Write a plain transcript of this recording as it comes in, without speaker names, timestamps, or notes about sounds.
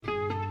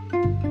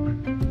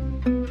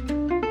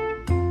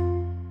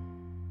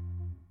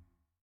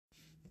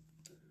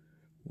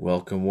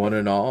Welcome one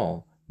and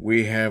all.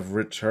 We have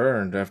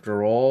returned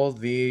after all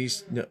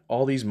these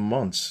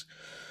months.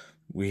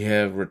 We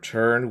have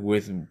returned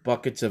with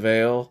buckets of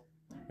ale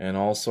and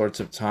all sorts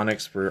of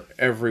tonics for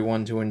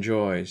everyone to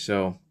enjoy.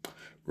 So,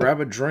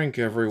 grab a drink,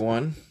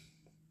 everyone.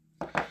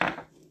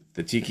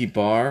 The Tiki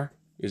Bar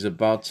is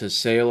about to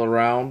sail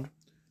around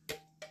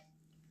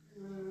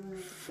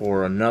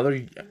for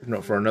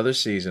another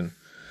season.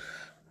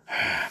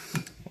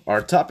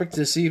 Our topic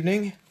this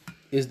evening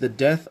is the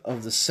death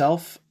of the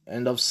self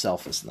and of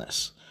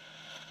selflessness.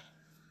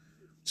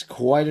 It's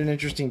quite an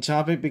interesting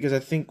topic because I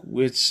think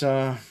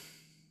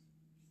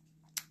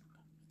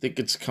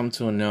it's come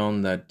to a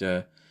known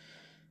that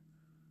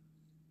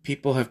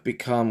people have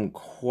become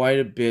quite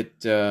a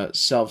bit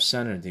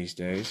self-centered these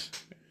days.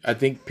 I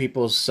think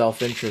people's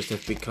self-interest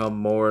has become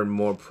more and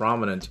more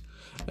prominent,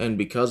 and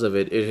because of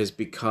it, it has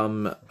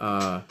become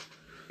a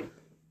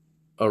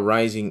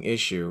rising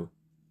issue,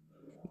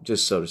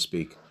 just so to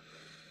speak.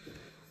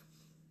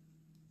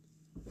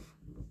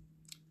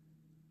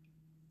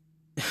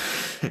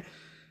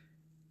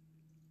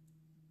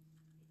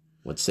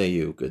 What say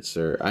you, good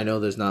sir? I know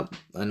that's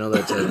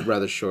a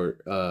rather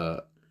short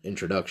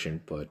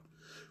introduction, but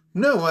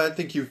No, I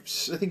think you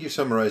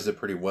summarized it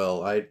pretty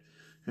well. I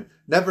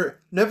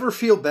never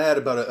feel bad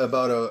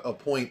about a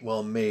point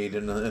well made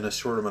in a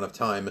short amount of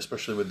time,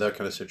 especially with that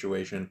kind of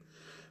situation.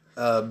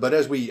 But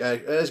as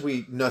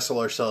we nestle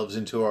ourselves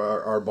into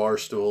our bar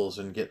stools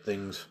and get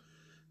things,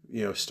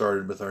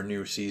 started with our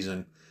new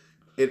season,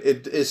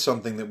 it is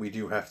something that we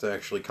do have to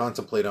actually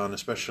contemplate on,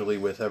 especially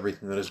with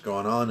everything that has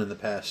gone on in the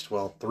past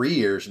 3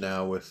 years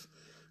now with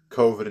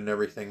COVID and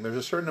everything. There's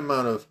a certain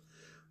amount of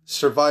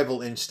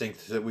survival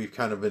instinct that we've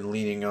kind of been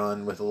leaning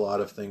on with a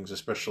lot of things,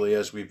 especially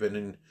as we've been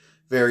in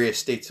various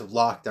states of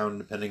lockdown,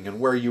 depending on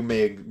where you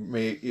may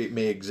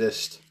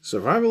exist.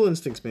 survival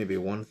instincts may be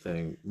one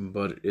thing,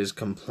 but is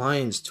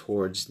compliance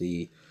towards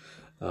the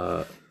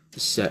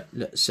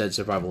said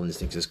survival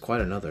instincts is quite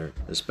another,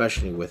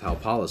 especially with how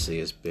policy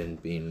has been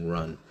being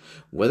run.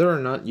 Whether or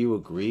not you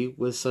agree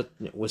with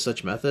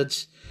such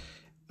methods,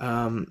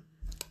 it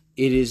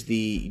is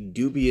the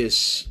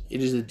dubious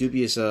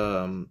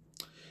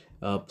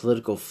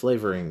political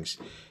flavorings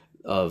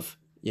of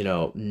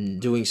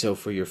doing so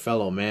for your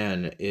fellow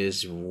man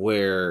is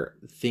where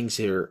things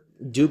are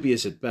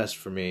dubious at best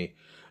for me,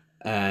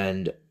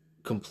 and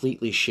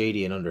completely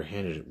shady and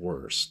underhanded at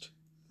worst.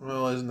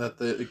 Well, isn't that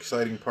the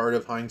exciting part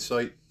of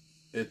hindsight?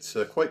 It's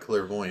quite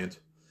clairvoyant.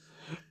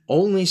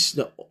 Only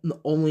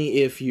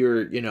if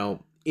you're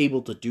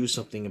able to do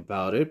something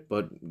about it.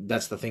 But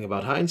that's the thing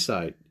about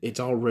hindsight; it's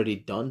already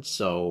done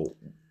so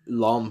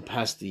long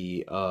past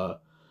the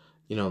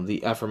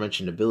the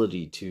aforementioned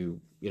ability to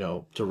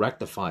to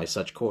rectify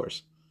such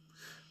course.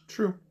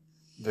 True.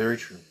 Very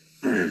true.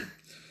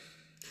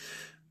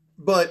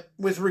 But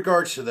with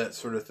regards to that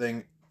sort of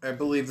thing, I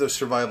believe those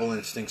survival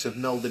instincts have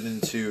melded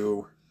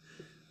into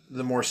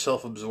the more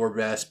self-absorbed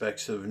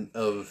aspects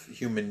of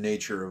human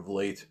nature of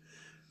late.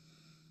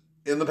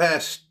 In the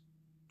past,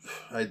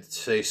 I'd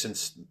say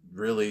since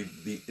really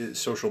the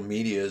social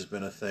media has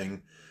been a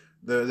thing,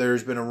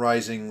 there's been a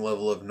rising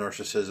level of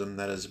narcissism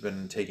that has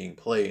been taking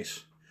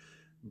place.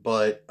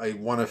 But I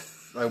want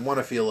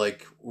to feel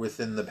like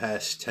within the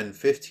past 10,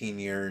 15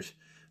 years,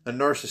 the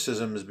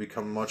narcissism has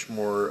become much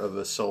more of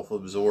a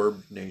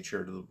self-absorbed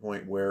nature, to the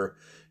point where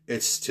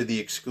it's to the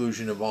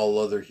exclusion of all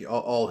other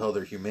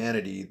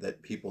humanity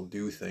that people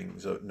do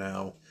things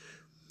now.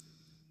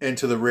 And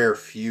to the rare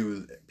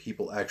few,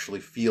 people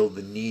actually feel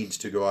the needs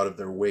to go out of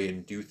their way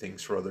and do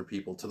things for other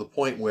people, to the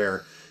point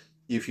where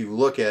if you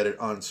look at it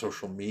on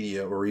social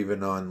media or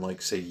even on,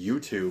 like, say,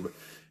 YouTube,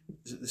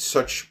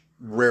 such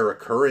rare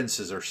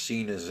occurrences are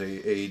seen as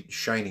a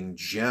shining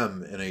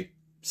gem in a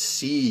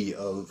sea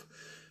of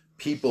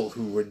people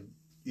who would,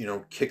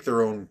 kick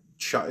their own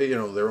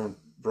their own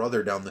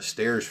brother down the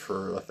stairs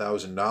for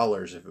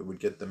 $1,000 if it would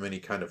get them any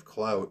kind of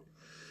clout.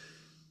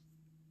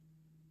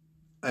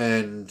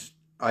 And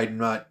I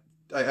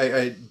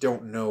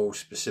don't know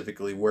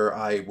specifically where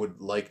I would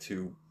like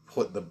to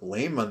put the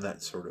blame on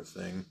that sort of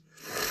thing.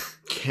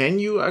 Can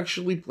you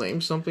actually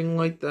blame something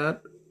like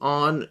that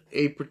on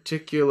a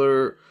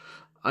particular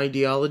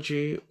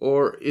ideology,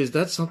 or is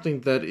that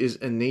something that is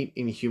innate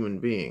in human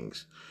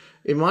beings?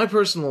 In my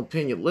personal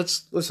opinion,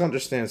 let's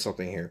understand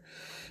something here.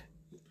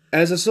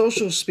 As a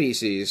social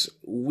species,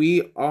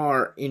 we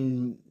are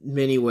in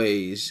many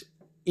ways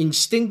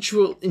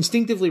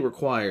instinctively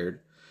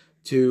required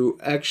to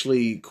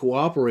actually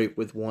cooperate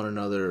with one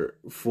another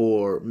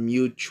for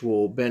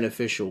mutual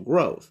beneficial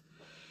growth.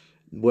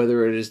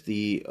 Whether it is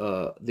the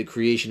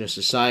creation of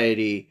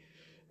society,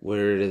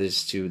 whether it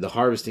is to the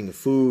harvesting of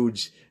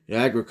foods,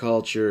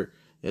 agriculture,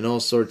 and all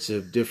sorts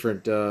of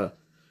different,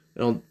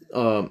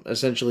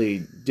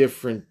 essentially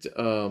different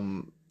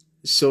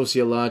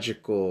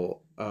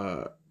sociological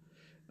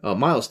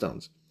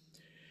milestones.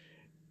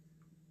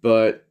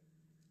 But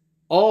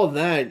all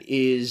that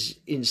is,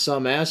 in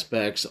some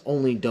aspects,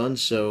 only done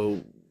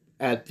so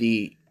at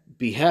the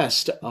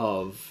behest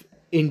of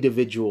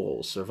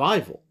individual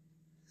survival.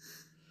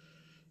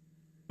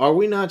 are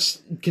we not,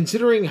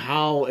 considering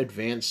how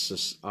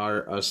advanced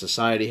our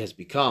society has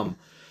become,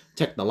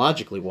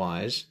 technologically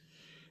wise,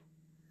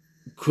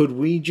 could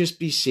we just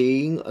be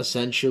seeing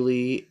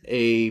essentially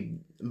a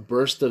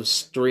burst of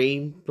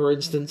stream, for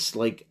instance?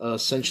 Like,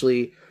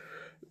 essentially,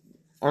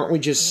 aren't we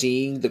just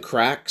seeing the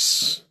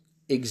cracks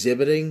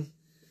exhibiting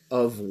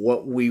of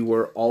what we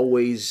were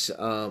always,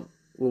 what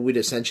we'd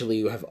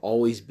essentially have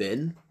always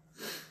been?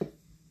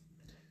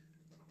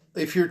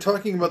 If you're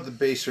talking about the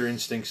baser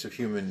instincts of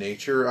human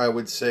nature, I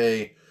would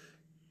say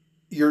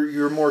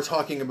you're more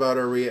talking about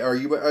are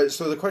you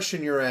so the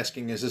question you're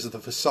asking is the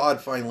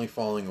facade finally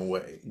falling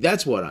away?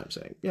 That's what I'm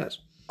saying. Yes.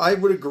 I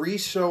would agree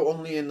so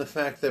only in the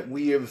fact that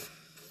we have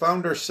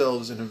found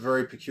ourselves in a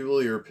very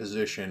peculiar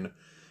position,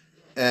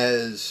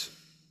 as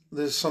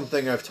this is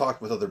something I've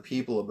talked with other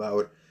people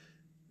about.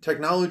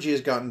 Technology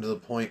has gotten to the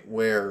point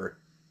where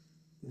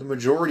the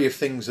majority of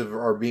things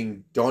are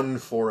being done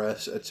for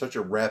us at such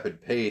a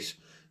rapid pace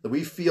that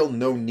we feel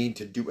no need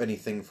to do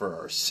anything for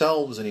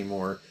ourselves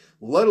anymore,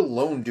 let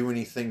alone do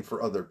anything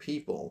for other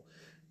people.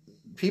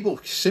 People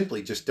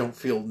simply just don't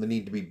feel the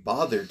need to be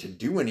bothered to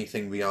do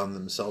anything beyond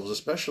themselves,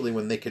 especially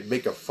when they could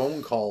make a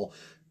phone call,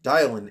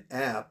 dial an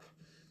app,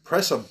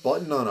 press a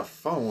button on a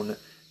phone,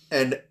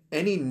 and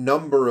any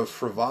number of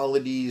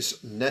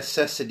frivolities,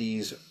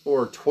 necessities,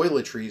 or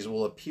toiletries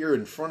will appear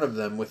in front of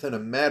them within a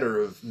matter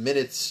of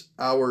minutes,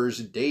 hours,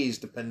 days,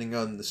 depending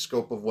on the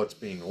scope of what's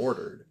being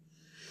ordered.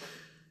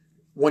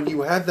 When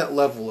you have that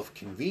level of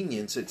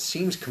convenience, it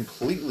seems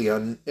completely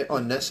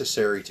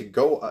unnecessary to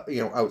go,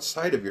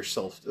 outside of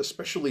yourself,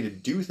 especially to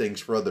do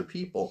things for other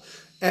people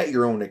at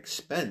your own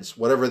expense,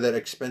 whatever that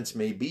expense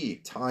may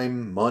be,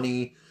 time,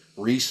 money,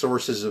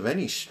 resources of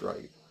any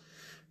stripe.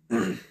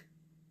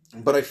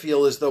 But I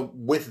feel as though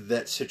with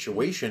that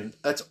situation,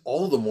 that's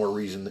all the more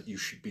reason that you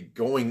should be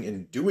going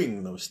and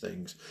doing those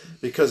things,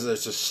 because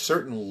there's a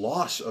certain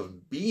loss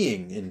of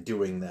being in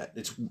doing that.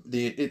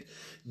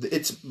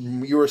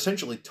 You're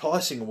essentially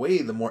tossing away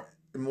the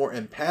more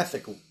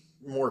empathic,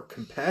 more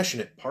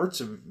compassionate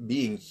parts of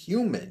being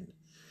human.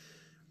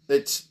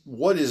 It's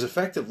what is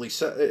effectively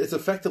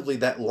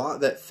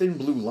that thin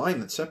blue line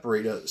that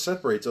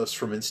separates us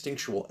from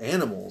instinctual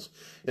animals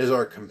is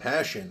our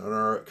compassion and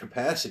our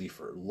capacity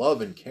for love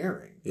and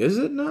caring. Is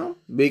it now?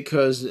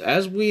 Because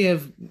as we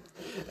have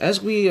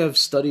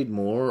studied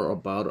more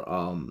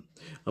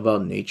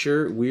about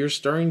nature, we are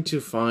starting to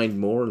find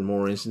more and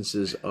more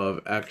instances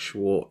of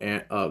actual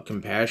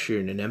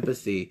compassion and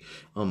empathy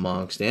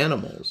amongst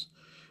animals.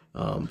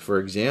 For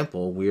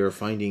example, we are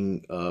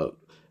finding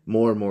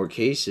more and more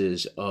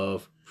cases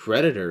of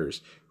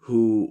predators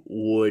who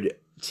would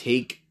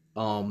take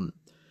what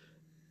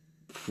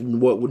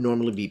would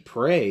normally be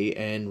prey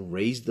and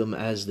raise them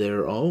as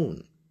their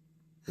own.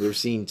 We're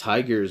seeing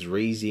tigers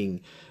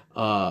raising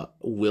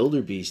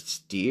wildebeests,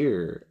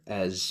 deer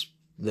as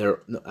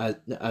their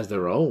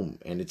own,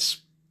 and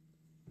it's,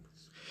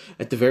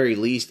 at the very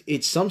least,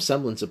 it's some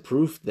semblance of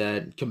proof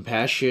that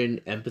compassion,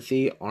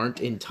 empathy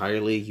aren't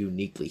entirely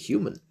uniquely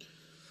human.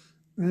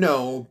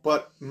 No,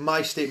 but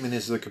my statement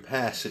is the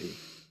capacity.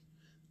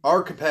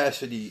 Our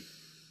capacity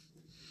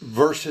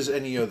versus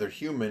any other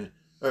human,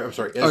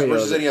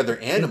 versus any other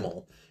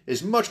animal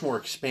is much more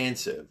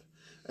expansive.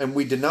 And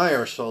we deny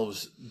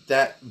ourselves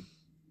that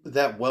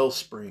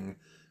wellspring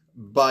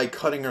by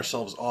cutting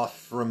ourselves off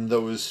from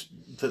those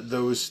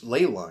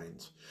ley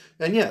lines.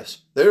 And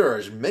yes, there are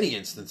as many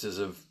instances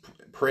of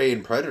prey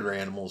and predator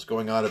animals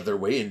going out of their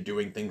way and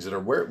doing things that are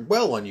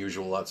well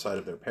unusual outside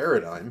of their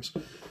paradigms,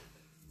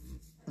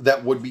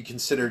 that would be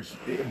considered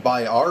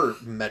by our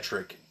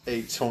metric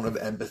a tone of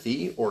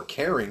empathy or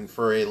caring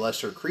for a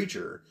lesser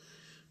creature,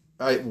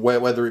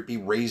 whether it be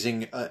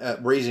raising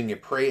a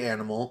prey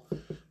animal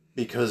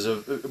because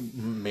of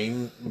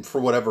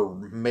for whatever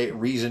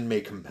reason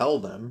may compel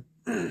them,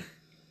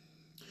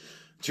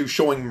 to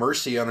showing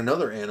mercy on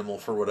another animal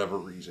for whatever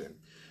reason.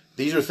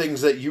 These are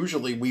things that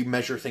usually we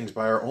measure things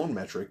by our own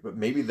metric, but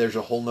maybe there's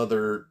a whole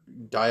nother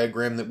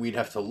diagram that we'd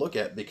have to look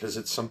at because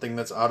it's something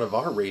that's out of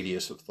our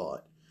radius of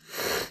thought.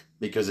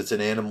 Because it's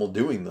an animal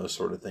doing those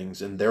sort of things,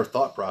 and their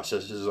thought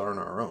processes aren't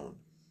our own.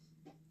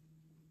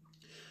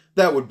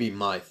 That would be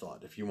my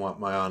thought, if you want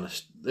my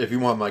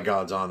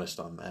God's honest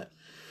on that.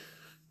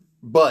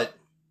 But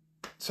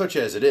such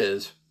as it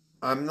is,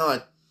 I'm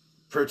not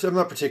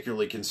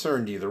particularly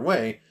concerned either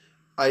way.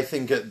 I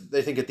think at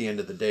the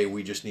end of the day,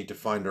 we just need to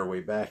find our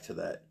way back to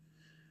that.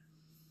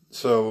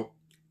 So,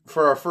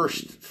 for our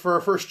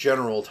first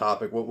general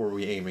topic, what were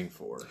we aiming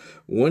for?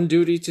 One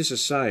duty to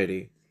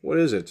society. What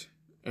is it?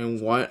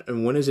 And why?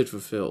 And when is it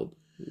fulfilled?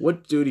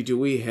 What duty do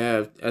we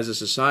have as a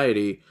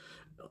society?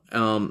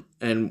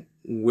 And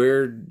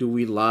where do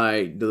we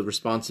lie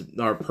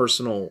our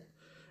personal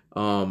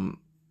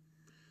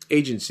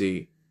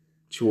agency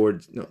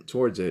towards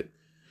it?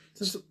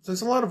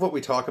 Since a lot of what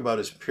we talk about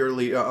is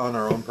purely on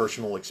our own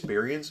personal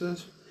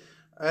experiences,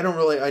 I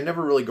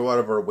never really go out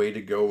of our way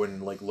to go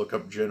and look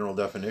up general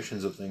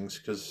definitions of things,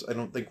 because I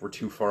don't think we're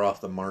too far off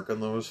the mark on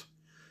those.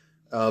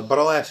 But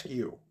I'll ask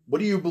you, what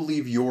do you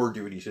believe your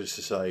duty to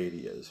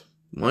society is?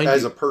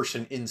 as a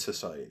person in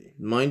society.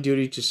 My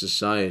duty to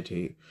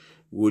society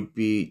would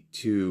be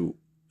to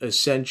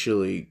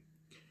essentially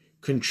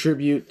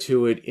contribute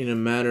to it in a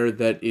manner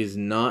that is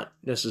not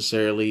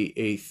necessarily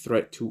a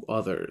threat to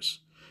others.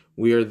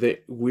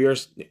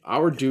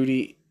 Our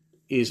duty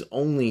is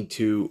only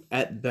to,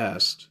 at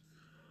best,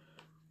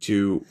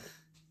 to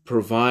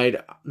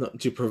provide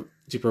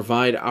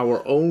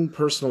our own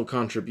personal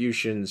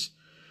contributions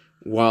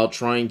while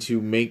trying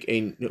to make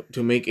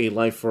a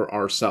life for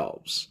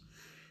ourselves.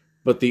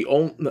 But the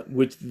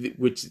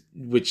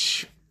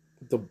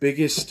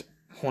biggest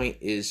point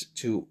is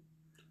to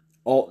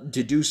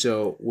do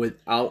so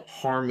without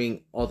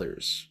harming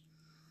others.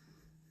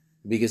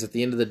 Because at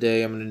the end of the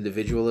day, I'm an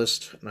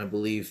individualist, and I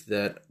believe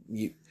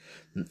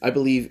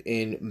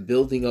in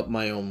building up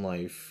my own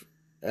life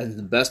in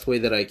the best way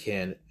that I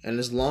can, and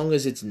as long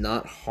as it's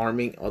not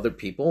harming other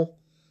people.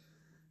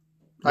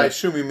 I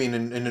assume you mean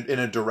in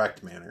a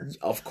direct manner.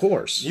 Of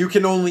course. You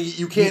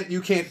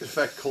can't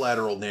affect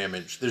collateral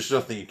damage. There's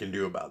nothing you can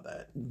do about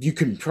that. You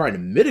can try to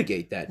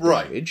mitigate that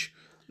damage,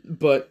 right.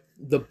 But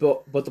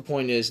the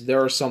point is,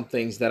 there are some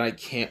things that I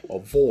can't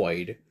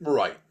avoid.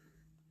 Right.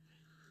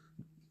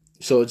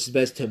 So it's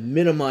best to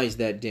minimize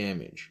that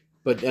damage.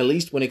 But at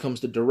least when it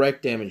comes to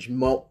direct damage,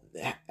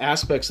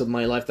 aspects of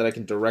my life that I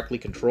can directly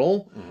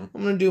control, mm-hmm.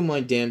 I'm going to do my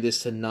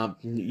damnedest to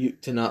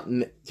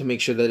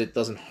make sure that it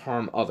doesn't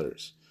harm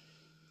others.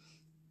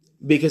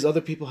 Because other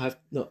people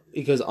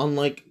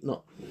unlike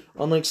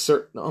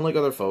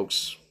other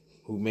folks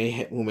who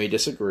may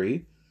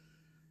disagree,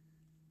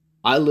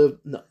 I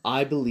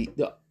believe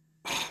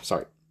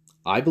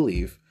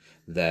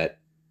that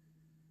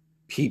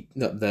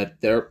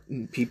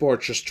people are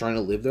just trying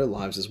to live their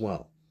lives as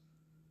well,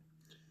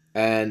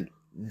 and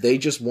they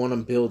just want to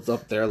build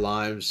up their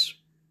lives,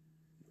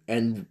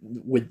 and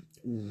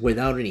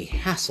without any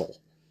hassle,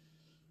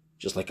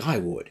 just like I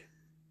would.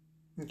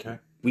 Okay.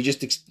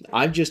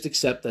 I just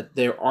accept that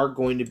there are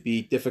going to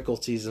be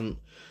difficulties in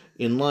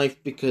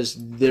life, because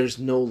there's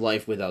no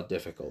life without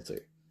difficulty.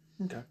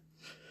 Okay.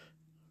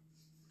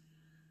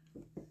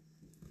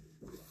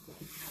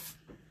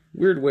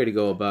 Weird way to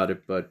go about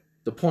it, but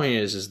the point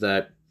is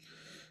that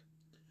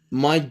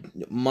my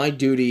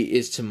duty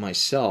is to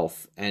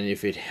myself, and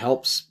if it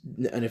helps,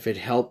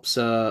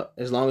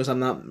 as long as I'm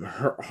not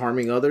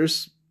harming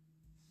others,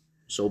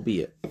 so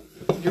be it.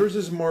 Yours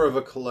is more of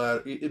a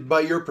collateral. By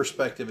your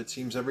perspective, it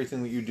seems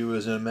everything that you do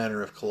is in a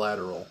manner of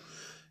collateral.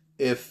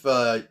 If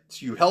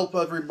you help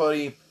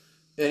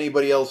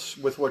anybody else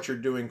with what you're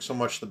doing, so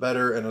much the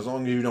better. And as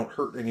long as you don't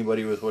hurt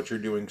anybody with what you're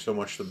doing, so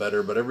much the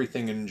better. But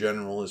everything in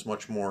general is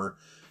much more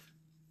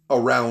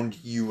around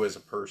you as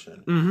a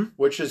person, mm-hmm.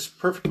 which is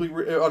perfectly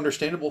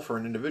understandable for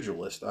an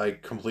individualist. I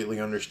completely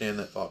understand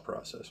that thought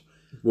process.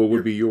 What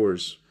would be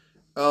yours?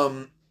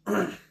 As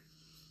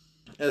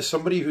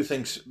somebody who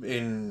thinks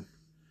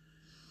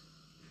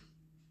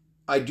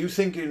I do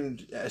think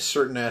in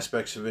certain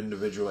aspects of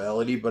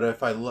individuality, but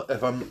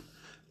if I'm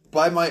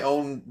by my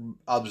own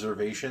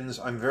observations,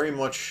 I'm very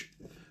much,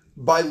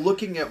 by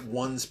looking at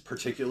one's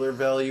particular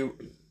value,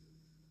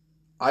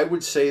 I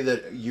would say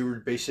that you're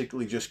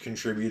basically just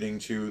contributing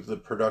to the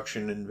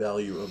production and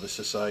value of a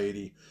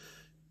society,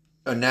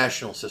 a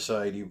national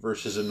society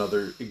versus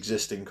another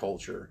existing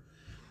culture.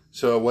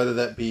 So whether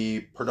that be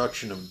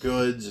production of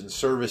goods and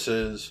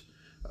services,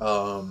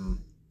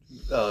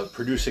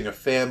 producing a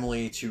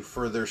family to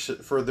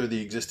further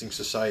the existing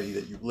society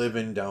that you live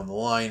in down the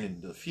line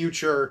into the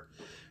future,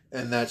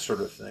 and that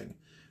sort of thing.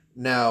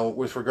 Now,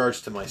 with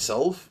regards to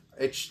myself,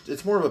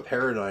 it's more of a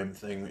paradigm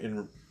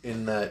thing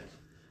in that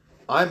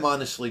I'm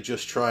honestly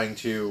just trying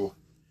to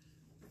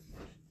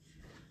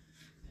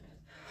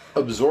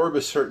absorb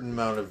a certain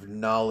amount of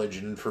knowledge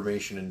and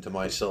information into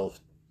myself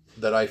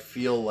that I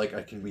feel like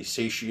I can be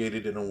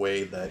satiated in a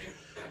way that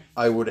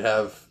I would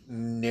have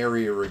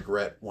nary a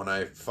regret when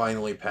I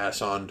finally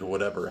pass on to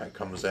whatever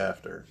comes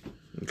after.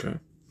 Okay.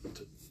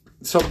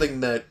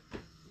 Something that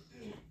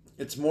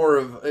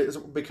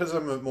because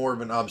I'm more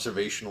of an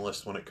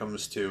observationalist when it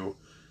comes to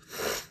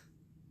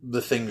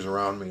the things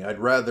around me. I'd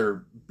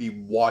rather be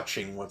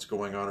watching what's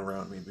going on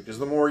around me, because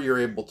the more you're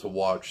able to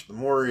watch, the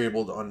more you're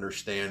able to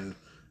understand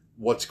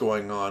what's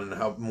going on and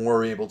how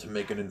more you're able to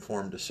make an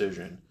informed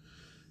decision.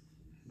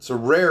 It's a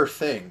rare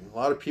thing. A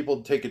lot of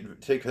people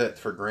take that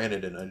for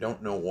granted, and I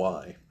don't know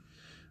why.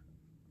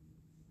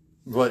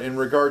 But in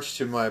regards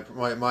to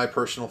my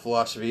personal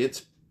philosophy,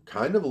 it's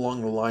kind of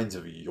along the lines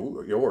of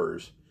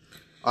yours.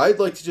 I'd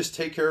like to just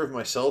take care of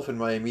myself and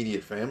my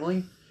immediate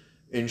family,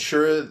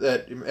 ensure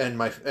that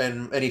and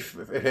any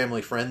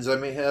family friends I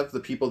may have, the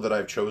people that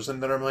I've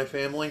chosen that are my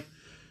family,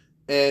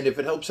 and if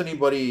it helps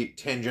anybody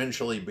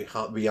tangentially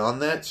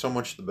beyond that, so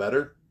much the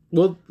better.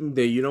 Well,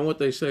 you know what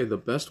they say, the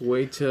best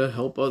way to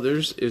help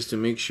others is to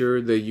make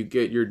sure that you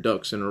get your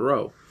ducks in a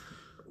row.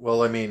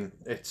 Well, I mean,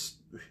 it's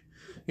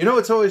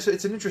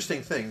an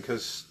interesting thing,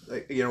 because,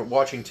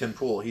 watching Tim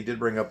Pool, he did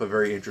bring up a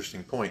very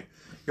interesting point.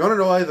 You want to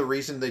know why the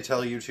reason they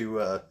tell you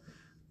to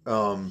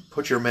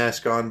put your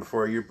mask on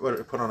before you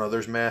put on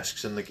others'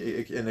 masks in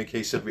the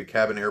case of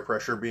cabin air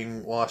pressure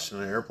being lost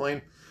in an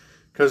airplane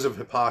because of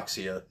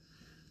hypoxia.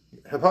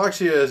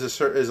 Hypoxia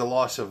is a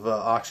loss of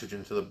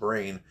oxygen to the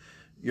brain.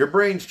 Your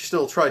brain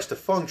still tries to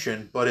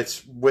function, but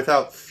it's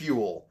without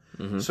fuel.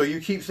 Mm-hmm. So you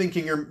keep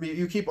thinking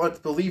you keep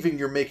believing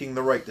you're making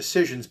the right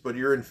decisions, but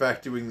you're in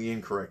fact doing the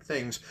incorrect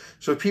things.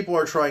 So people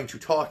are trying to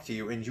talk to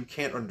you, and you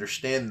can't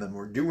understand them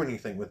or do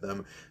anything with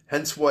them.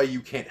 Hence, why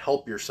you can't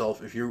help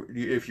yourself if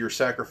you're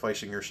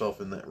sacrificing yourself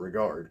in that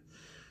regard.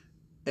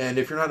 And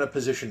if you're not in a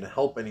position to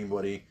help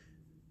anybody,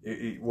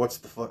 what's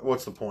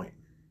the point?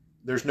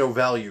 There's no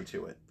value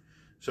to it.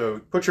 So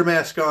put your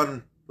mask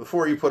on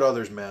before you put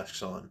others'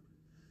 masks on.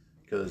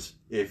 Because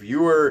if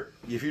you're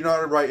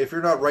not right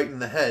in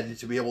the head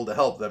to be able to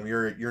help them,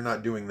 you're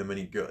not doing them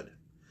any good.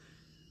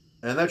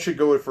 And that should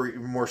go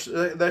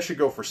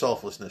for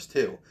selflessness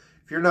too.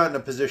 If you're not in a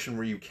position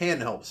where you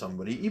can help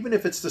somebody, even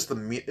if it's just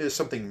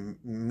something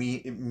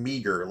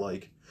meager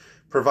like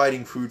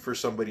providing food for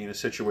somebody in a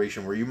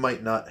situation where you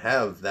might not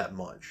have that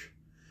much.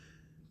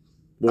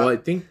 Well, I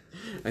think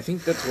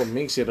that's what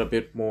makes it a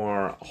bit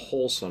more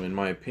wholesome, in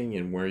my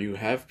opinion, where you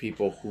have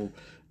people who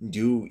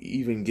do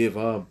even give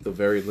up the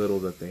very little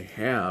that they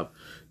have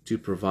to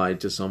provide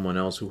to someone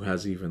else who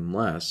has even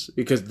less,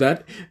 because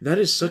that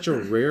is such a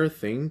rare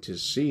thing to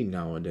see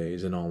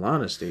nowadays. In all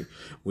honesty,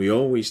 we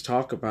always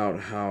talk about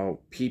how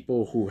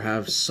people who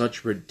have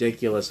such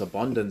ridiculous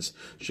abundance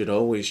should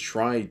always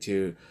try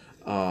to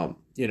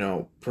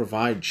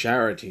provide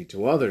charity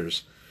to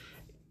others,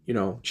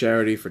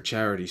 charity for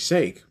charity's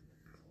sake.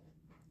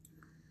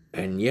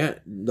 And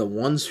yet the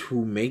ones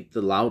who make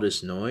the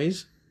loudest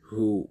noise,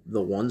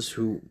 the ones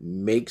who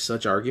make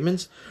such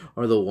arguments,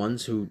 are the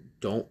ones who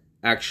don't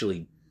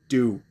actually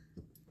do,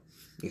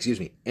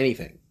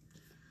 anything.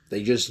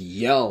 They just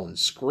yell and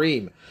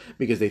scream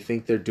because they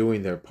think they're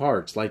doing their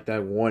parts. Like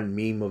that one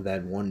meme of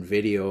that one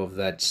video of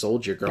that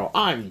soldier girl,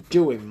 I'm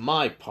doing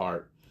my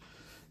part.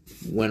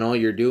 When all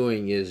you're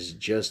doing is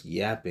just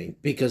yapping.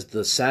 Because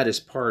the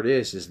saddest part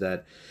is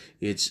that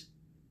it's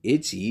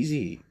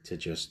easy to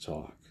just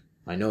talk.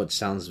 I know it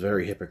sounds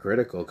very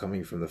hypocritical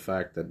coming from the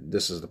fact that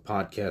this is the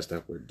podcast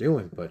that we're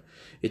doing, but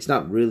it's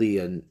not really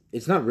a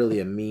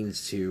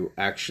means to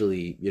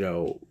actually,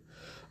 to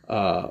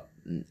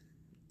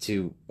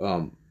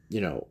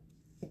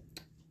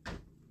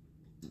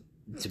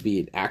be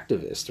an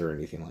activist or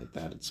anything like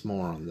that. It's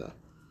more on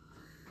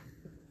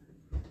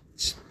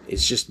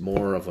it's just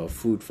more of a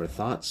food for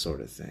thought sort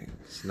of thing.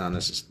 It's not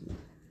necessarily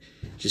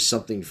just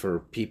something for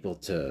people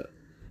to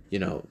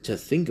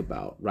think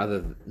about rather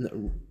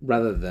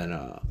than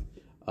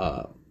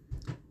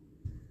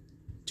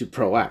to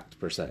proact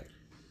per se.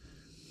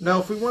 Now,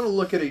 if we want to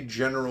look at the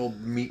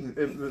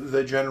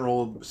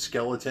general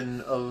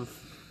skeleton of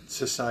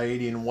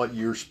society and what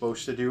you're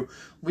supposed to do,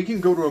 we can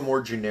go to a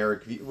more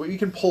generic view. We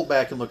can pull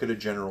back and look at a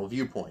general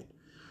viewpoint.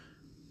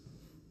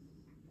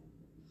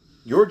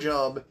 Your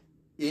job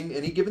in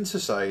any given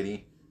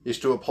society is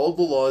to uphold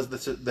the laws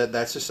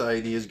that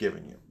society has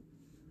given you.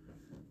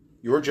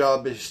 Your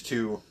job is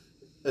to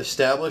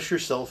establish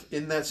yourself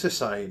in that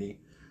society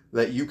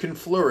that you can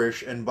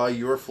flourish, and by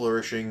your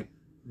flourishing,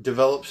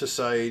 develop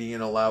society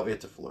and allow it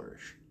to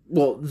flourish.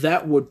 Well,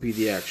 that would be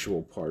the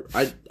actual part.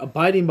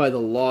 Abiding by the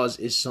laws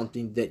is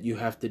something that you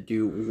have to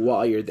do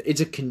while you're there.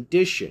 It's a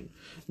condition,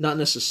 not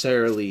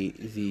necessarily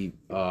the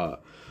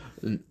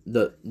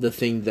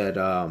thing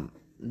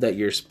that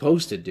you're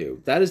supposed to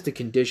do. That is the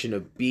condition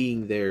of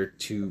being there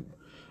to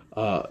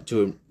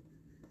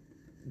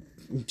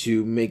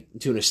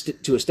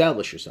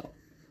establish yourself.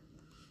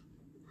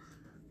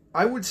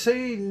 I would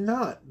say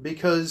not,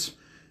 because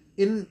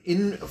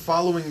in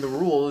following the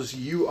rules,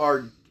 you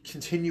are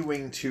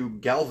continuing to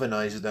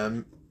galvanize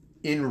them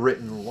in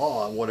written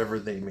law, whatever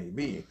they may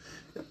be.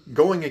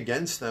 Going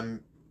against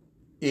them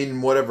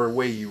in whatever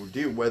way you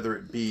do, whether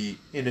it be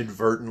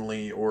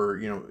inadvertently or,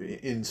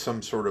 in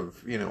some sort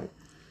of,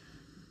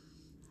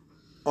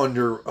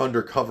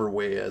 undercover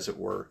way, as it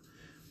were,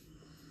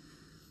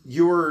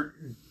 you're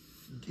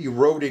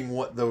eroding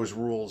what those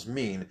rules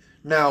mean.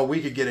 Now,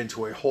 we could get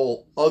into a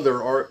whole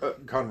other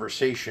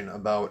conversation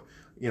about,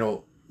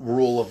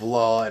 rule of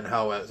law and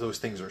how those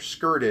things are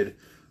skirted,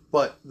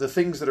 but the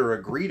things that are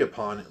agreed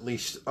upon, at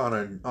least on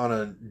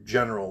a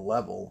general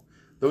level,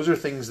 those are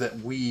things that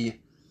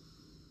we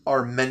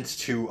are meant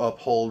to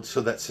uphold so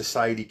that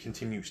society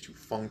continues to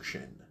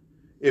function.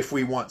 If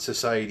we want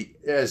society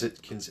as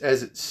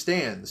it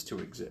stands to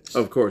exist.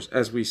 Of course,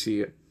 as we see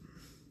it.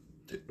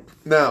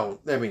 Now,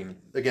 I mean,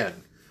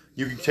 again,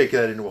 you could take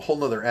that into a whole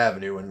nother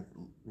avenue, and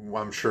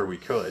I'm sure we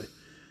could.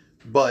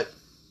 But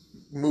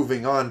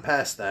moving on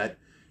past that,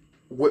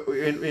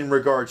 in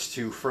regards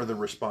to further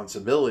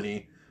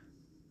responsibility,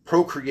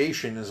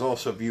 procreation is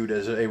also viewed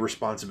as a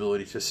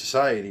responsibility to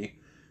society,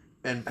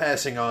 and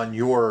passing on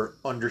your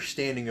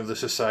understanding of the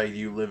society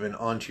you live in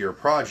onto your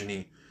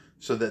progeny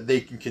so that they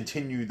can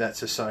continue that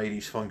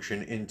society's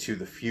function into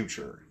the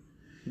future.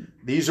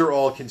 These are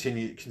all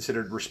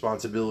considered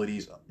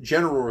responsibilities,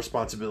 general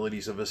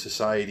responsibilities of a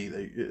society,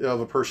 of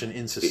a person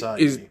in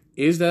society.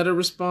 Is that a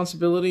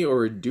responsibility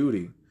or a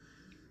duty?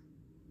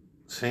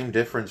 Same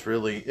difference,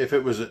 really. If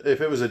it was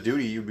a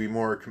duty, you'd be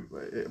more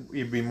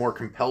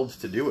compelled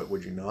to do it,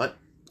 would you not?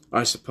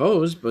 I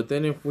suppose, but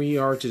then if we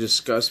are to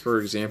discuss, for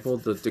example,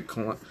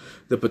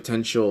 the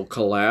potential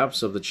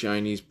collapse of the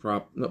Chinese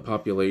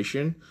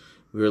population,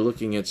 we're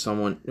looking at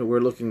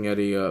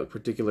a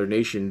particular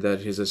nation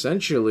that is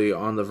essentially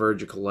on the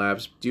verge of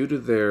collapse due to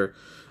their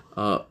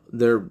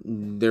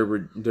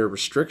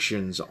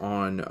restrictions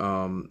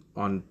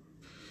on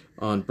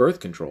birth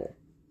control.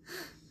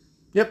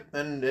 Yep,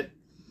 and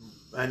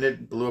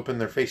it blew up in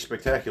their face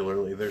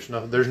spectacularly. There's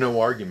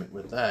no argument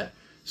with that.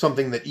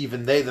 Something that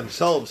even they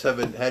themselves had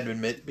to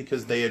admit,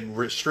 because they've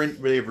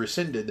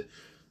rescinded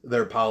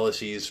their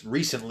policies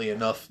recently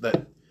enough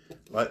that.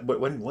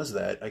 When was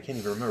that? I can't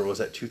even remember. Was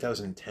that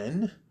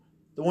 2010?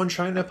 The one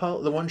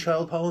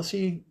child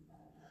policy?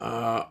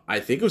 I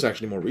think it was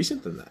actually more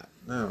recent than that.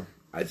 No,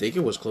 I think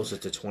it was closer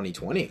to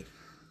 2020.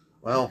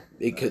 Well,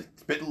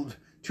 it's a bit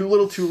too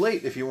little, too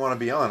late, if you want to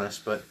be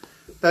honest. But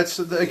that's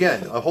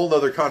again a whole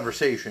other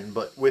conversation.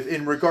 But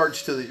in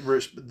regards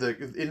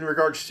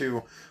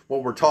to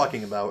what we're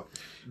talking about,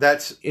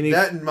 that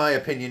in my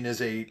opinion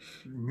is a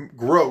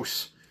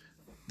gross.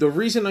 The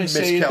reason I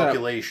say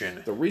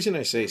miscalculation. The reason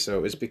I say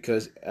so is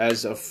because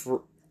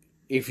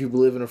if you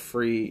live in a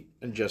free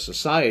and just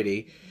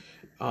society,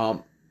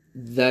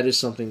 that is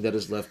something that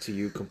is left to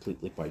you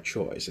completely by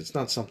choice. It's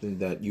not something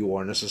that you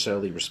are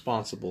necessarily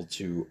responsible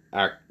to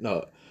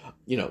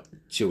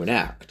to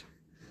enact.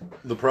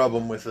 The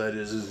problem with that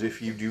is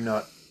if you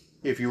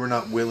are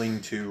not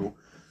willing to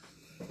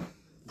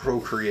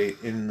procreate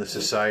in the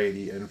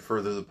society and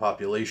further the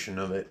population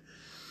of it,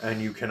 and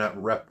you cannot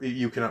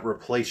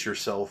replace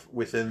yourself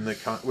within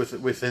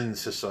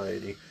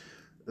society,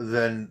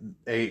 then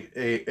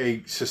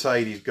a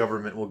society's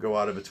government will go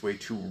out of its way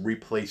to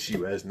replace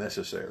you as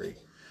necessary,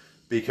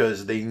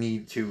 because they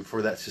need to,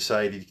 for that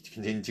society to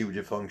continue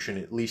to function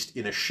at least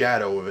in a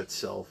shadow of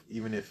itself,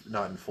 even if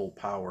not in full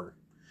power.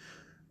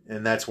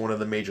 And that's one of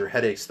the major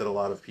headaches that a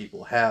lot of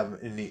people have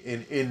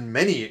in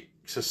many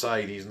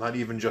societies, not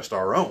even just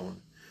our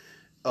own,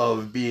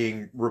 of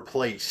being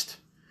replaced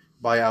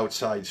by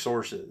outside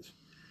sources.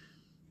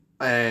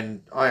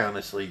 And I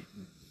honestly,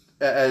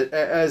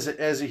 as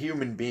a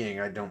human being,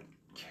 I don't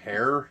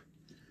care.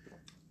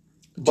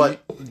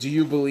 But do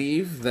you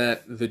believe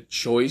that the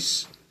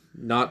choice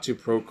not to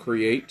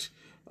procreate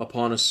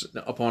upon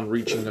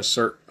reaching a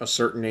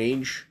certain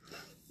age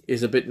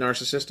is a bit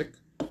narcissistic?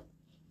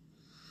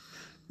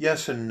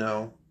 Yes and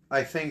no.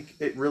 I think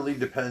it really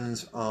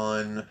depends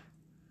on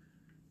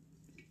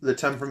the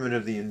temperament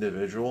of the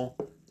individual.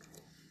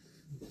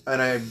 And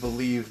I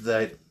believe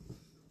that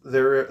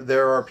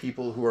there are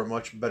people who are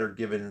much better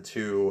given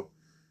to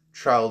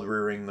child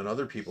rearing than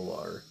other people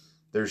are.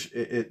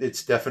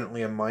 It's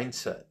definitely a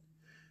mindset.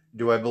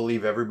 Do I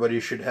believe everybody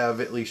should have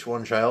at least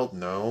one child?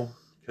 No,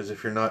 because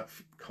if you're not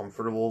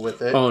comfortable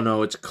with it, oh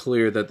no, it's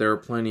clear that there are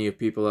plenty of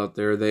people out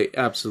there. They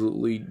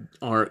absolutely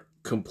are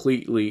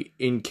completely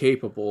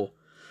incapable,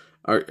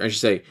 or I should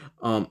say,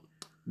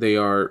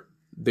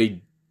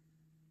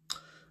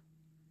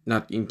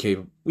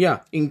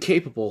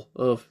 incapable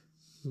of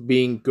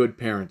being good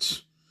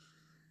parents,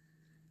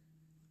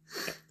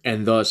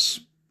 and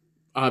thus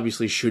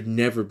obviously should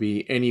never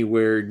be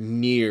anywhere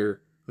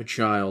near a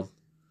child.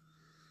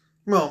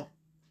 Well,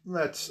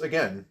 that's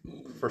again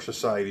for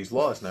society's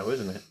laws now,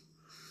 isn't it?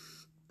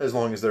 As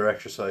long as they're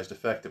exercised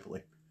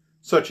effectively,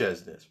 such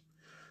as this.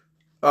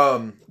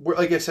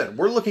 Like I said,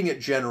 we're looking at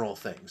general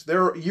things.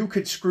 You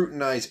could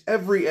scrutinize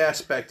every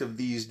aspect of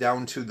these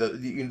down to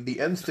the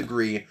nth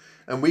degree,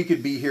 and we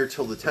could be here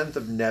till the 10th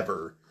of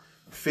never,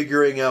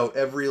 figuring out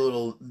every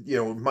little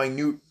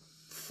minute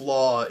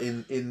flaw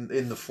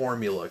in the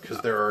formula, because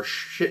there are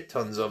shit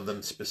tons of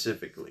them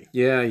specifically.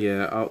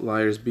 Yeah,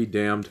 outliers be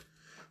damned.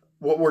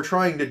 What we're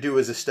trying to do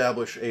is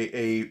establish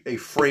a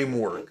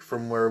framework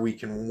from where we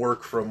can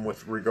work from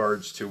with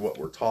regards to what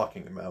we're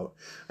talking about,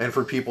 and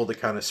for people to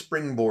kind of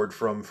springboard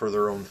from for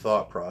their own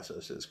thought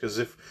processes. Because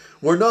if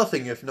we're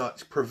nothing if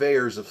not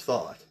purveyors of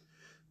thought,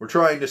 we're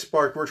trying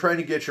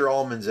to get your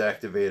almonds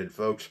activated,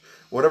 folks.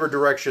 Whatever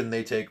direction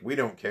they take, we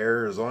don't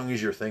care as long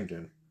as you're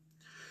thinking.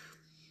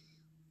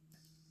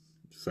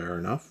 Fair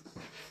enough.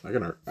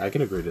 I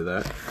can agree to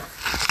that.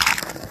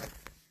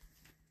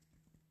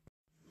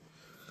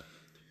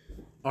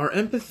 Are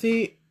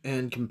empathy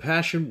and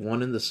compassion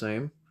one and the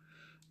same?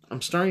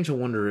 I'm starting to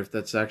wonder if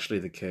that's actually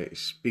the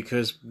case,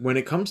 because when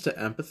it comes to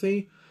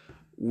empathy,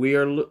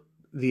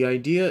 the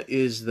idea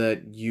is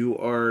that you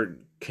are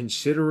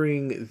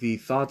considering the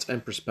thoughts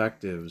and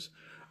perspectives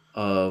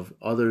of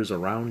others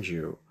around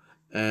you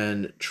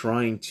and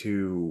trying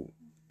to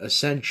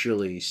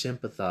essentially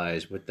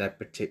sympathize with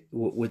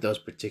with those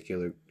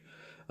particular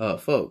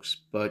folks.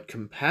 But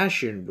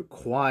compassion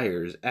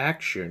requires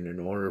action in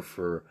order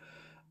for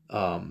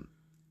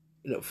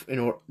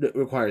it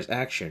requires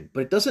action, but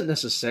it doesn't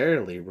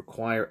necessarily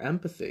require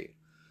empathy.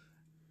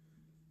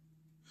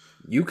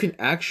 You can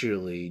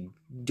actually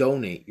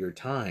donate your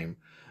time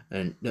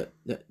and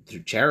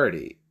through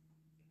charity,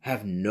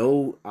 have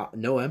no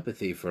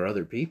empathy for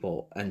other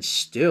people, and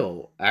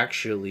still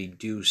actually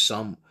do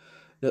some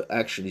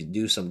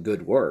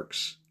good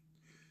works.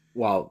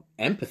 While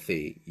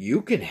empathy,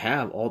 you can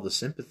have all the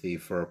sympathy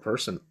for a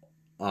person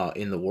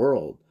in the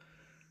world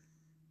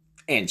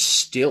and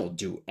still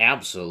do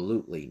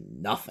absolutely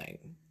nothing.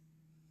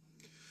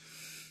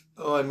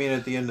 Well, I mean,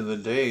 at the end of the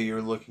day,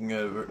 you're looking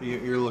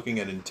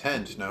at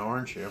intent now,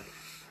 aren't you?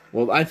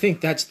 Well, I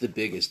think that's the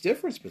biggest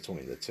difference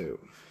between the two.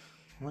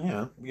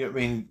 Well, yeah. I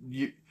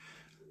mean,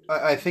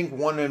 I think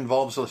one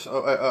involves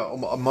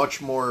a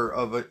much more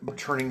of a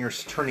turning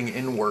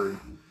inward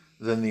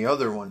than the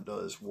other one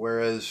does.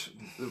 Whereas,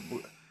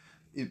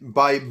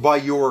 by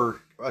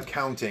your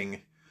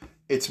accounting,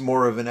 it's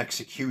more of an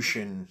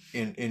execution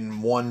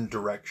in one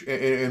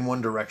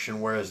direction,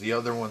 whereas the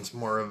other one's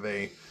more of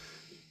a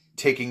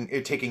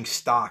taking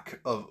stock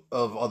of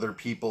other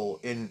people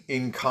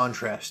in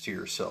contrast to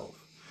yourself.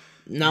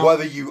 Now,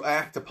 Whether you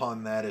act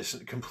upon that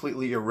is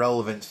completely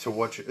irrelevant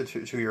to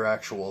to your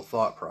actual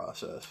thought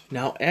process.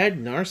 now add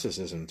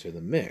narcissism to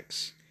the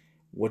mix.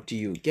 What do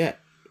you get?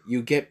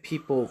 You get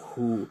people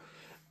who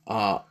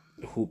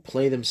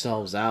play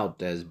themselves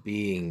out as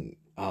being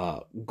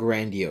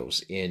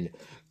grandiose in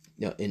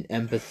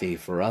empathy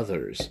for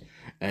others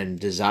and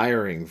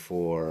desiring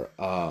for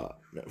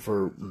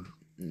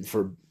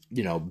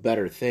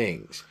better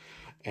things,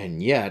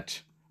 and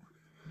yet,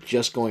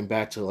 just going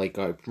back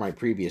to my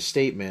previous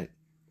statement,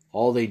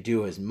 all they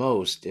do as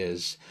most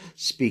is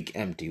speak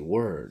empty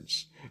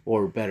words,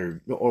 or better,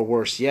 or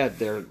worse yet,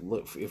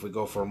 if we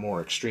go for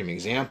more extreme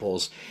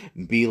examples,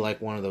 be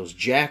like one of those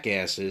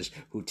jackasses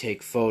who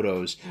take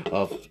photos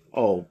of,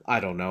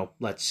 I don't know,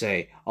 let's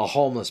say a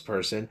homeless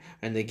person,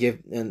 and they give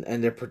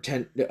and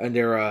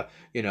they're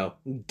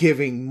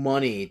giving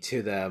money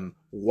to them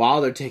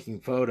while they're taking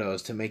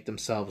photos to make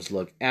themselves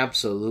look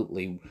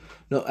absolutely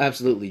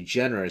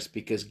generous,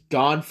 because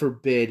God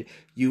forbid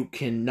you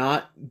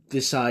cannot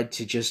decide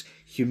to just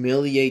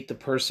humiliate the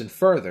person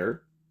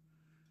further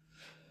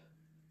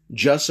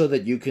just so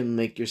that you can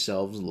make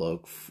yourselves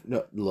look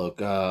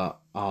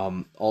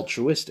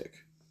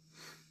altruistic.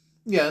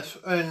 Yes,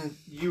 and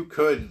you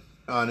could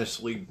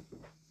honestly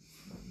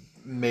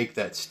make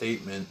that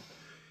statement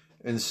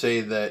and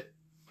say that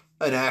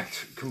an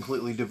act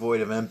completely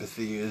devoid of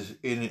empathy is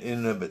in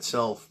and of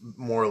itself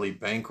morally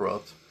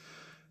bankrupt,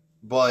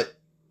 but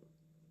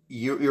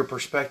your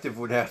perspective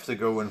would have to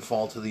go and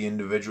fall to the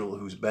individual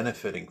who's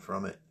benefiting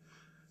from it.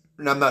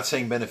 And I'm not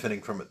saying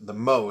benefiting from it the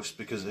most,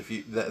 because if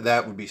you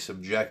that would be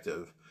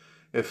subjective.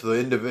 If the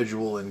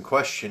individual in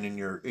question in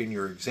your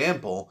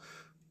example,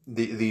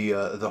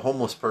 the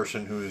homeless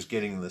person who is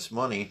getting this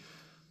money,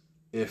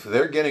 if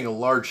they're getting a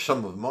large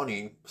sum of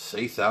money,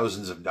 say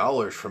thousands of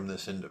dollars from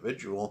this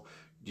individual,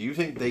 do you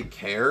think they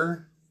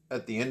care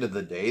at the end of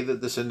the day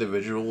that this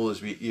individual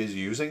is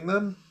using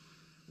them?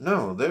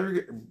 No,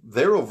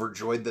 they're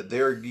overjoyed that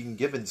they're being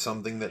given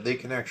something that they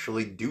can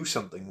actually do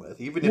something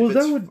with, even if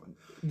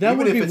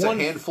it's a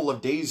handful of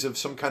days of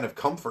some kind of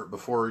comfort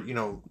before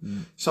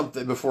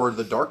something before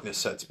the darkness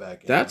sets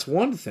back in. That's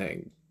one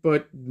thing.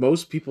 But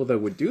most people that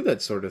would do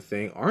that sort of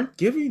thing aren't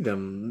giving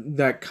them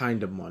that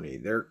kind of money.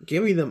 They're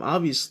giving them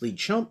obviously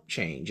chump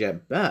change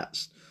at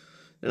best.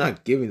 They're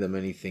not giving them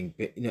anything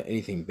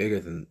bigger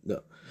than,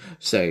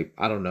 say,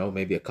 I don't know,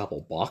 maybe a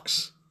couple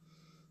bucks.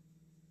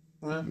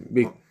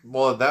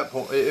 Well, at that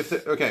point,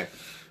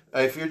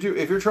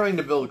 if you're trying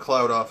to build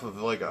clout off of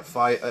like a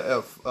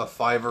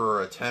fiver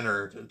or a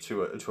tenner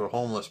to a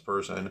homeless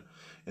person,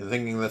 and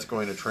thinking that's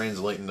going to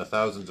translate into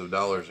thousands of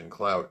dollars in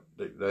clout,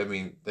 I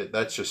mean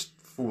that's just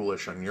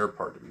foolish on your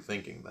part to be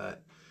thinking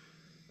that.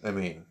 I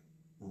mean,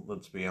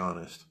 let's be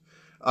honest.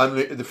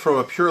 From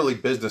a purely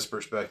business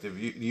perspective,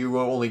 you're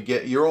only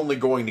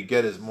going to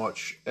get as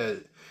much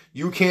as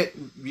you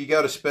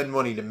got to spend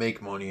money to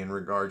make money in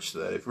regards to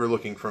that. If we're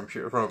looking from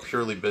a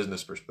purely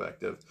business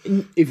perspective,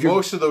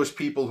 most of those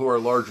people who are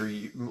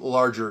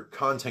larger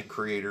content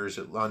creators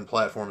on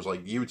platforms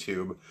like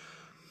YouTube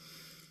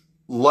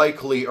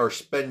likely are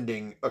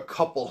spending a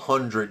couple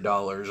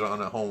 $100s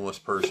on a homeless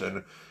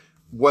person,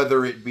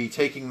 whether it be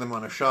taking them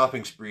on a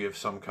shopping spree of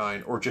some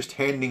kind or just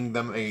handing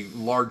them a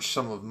large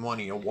sum of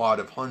money, a wad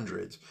of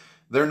hundreds.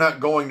 They're not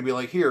going to be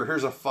like,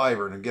 here's a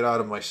fiver and get out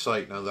of my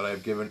sight now that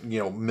I've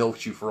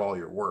milked you for all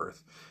you're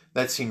worth.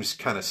 That seems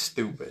kind of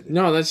stupid.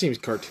 No, that seems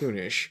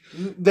cartoonish.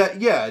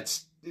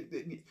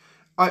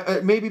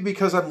 Maybe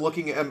because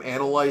I'm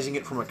analyzing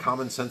it from a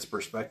common sense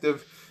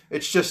perspective.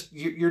 It's just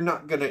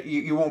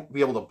you won't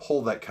be able to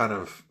pull that kind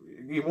of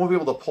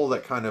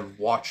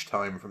watch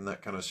time from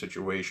that kind of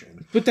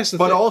situation. But that's the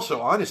thing. Also,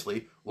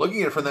 honestly,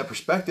 looking at it from that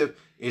perspective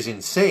is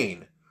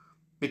insane,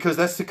 because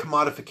that's the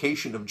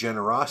commodification of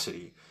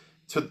generosity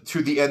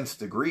to the nth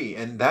degree,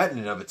 and that in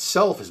and of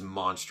itself is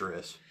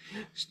monstrous.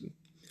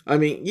 I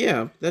mean,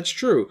 yeah, that's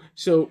true.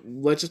 So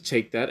let's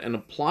take that and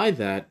apply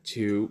that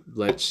to,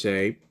 let's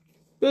say,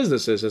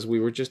 businesses, as we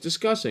were just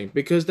discussing,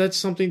 because that's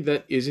something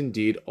that is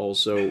indeed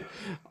also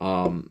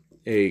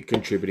a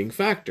contributing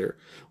factor.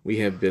 We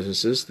have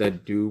businesses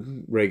that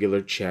do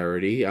regular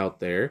charity out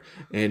there,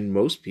 and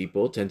most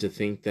people tend to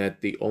think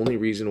that the only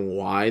reason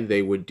why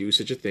they would do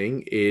such a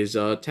thing is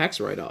tax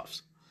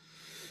write-offs.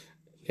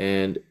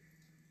 And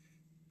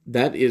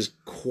that is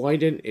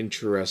quite an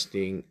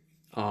interesting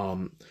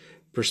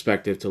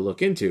perspective to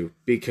look into,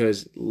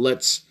 because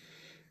let's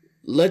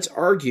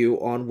argue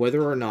on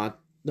whether or not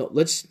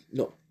let's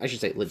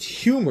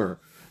humor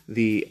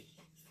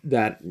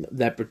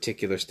that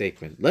particular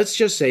statement. Let's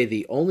just say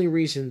the only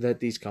reason that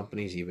these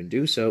companies even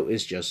do so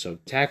is just so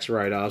tax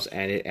write-offs,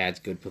 and it adds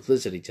good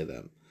publicity to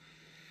them.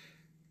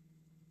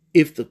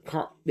 If the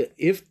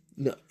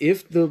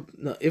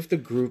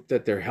group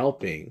that they're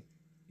helping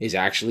is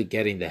actually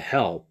getting the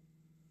help,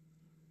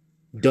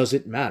 does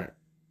it matter?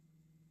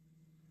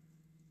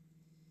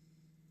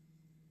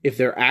 If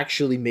they're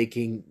actually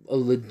making a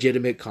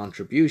legitimate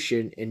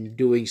contribution and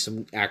doing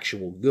some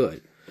actual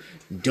good,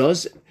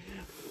 does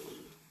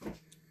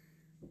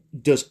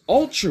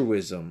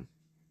altruism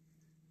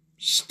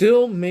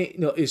still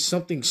is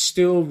something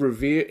still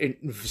revered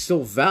and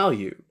still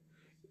valued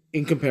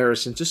in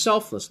comparison to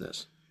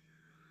selflessness?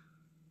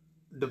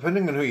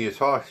 Depending on who you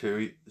talk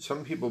to,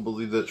 some people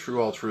believe that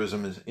true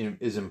altruism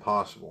is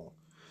impossible,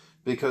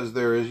 because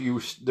there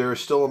is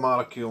still a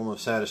modicum of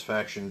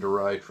satisfaction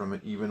derived from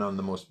it, even on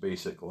the most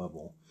basic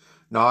level.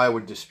 Now, I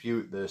would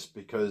dispute this,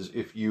 because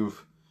if you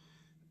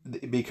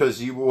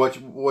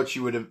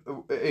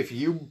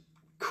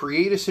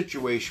create a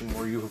situation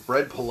where you've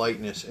bred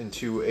politeness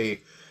into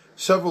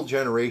several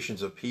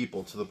generations of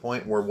people to the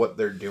point where what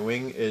they're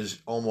doing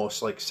is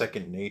almost like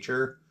second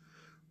nature,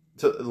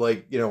 to,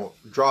 like,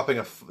 dropping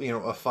a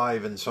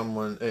 5 in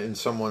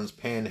someone's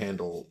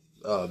panhandle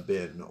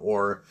bin,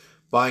 or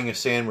buying a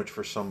sandwich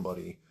for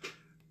somebody,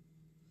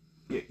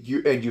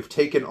 you've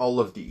taken all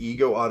of the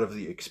ego out of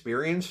the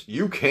experience,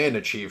 you can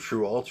achieve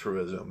true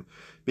altruism,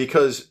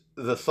 because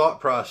the thought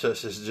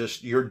process is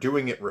just, you're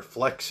doing it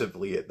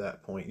reflexively at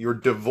that point. You're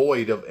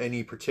devoid of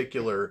any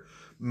particular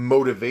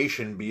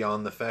motivation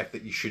beyond the fact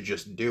that you should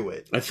just do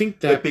it. I think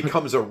that it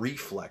becomes a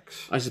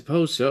reflex. I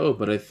suppose so,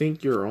 but I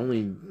think you're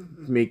only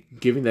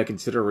giving that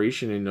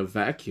consideration in a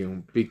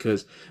vacuum,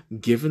 because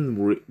given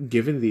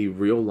the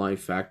real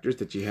life factors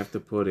that you have to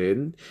put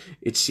in,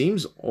 it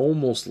seems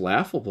almost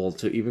laughable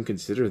to even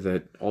consider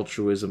that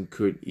altruism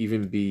could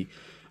even be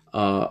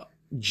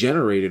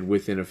generated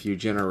within a few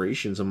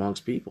generations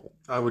amongst people.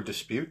 I would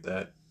dispute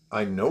that.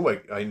 I know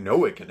it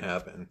can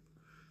happen.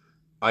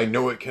 I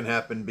know it can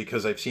happen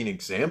because I've seen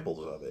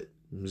examples of it.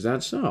 Is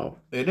that so?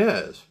 It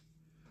is.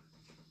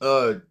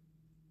 I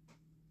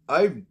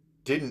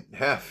didn't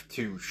have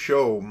to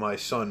show my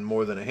son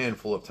more than a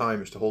handful of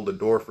times to hold a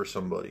door for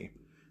somebody.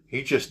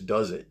 He just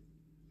does it.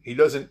 He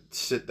doesn't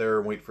sit there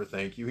and wait for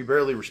thank you. He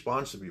barely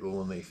responds to people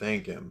when they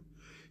thank him.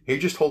 He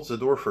just holds the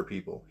door for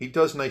people. He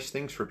does nice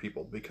things for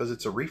people because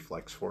it's a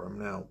reflex for him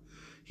now.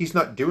 He's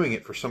not doing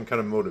it for some kind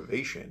of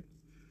motivation.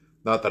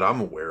 Not that I'm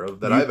aware of,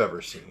 that I've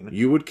ever seen.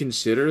 You would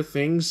consider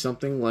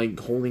something like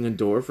holding a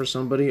door for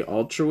somebody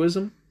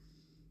altruism?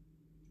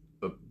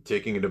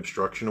 Taking an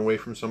obstruction away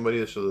from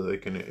somebody so that they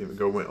can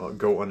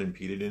go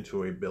unimpeded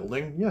into a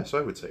building? Yes,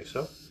 I would say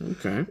so.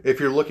 Okay. If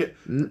you're looking...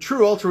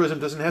 True altruism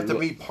doesn't have to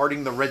be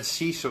parting the Red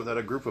Sea so that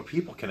a group of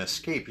people can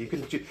escape. You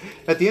can,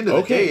 at the end of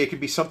the day, it could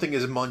be something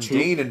as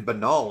mundane and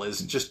banal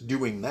as just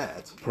doing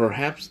that.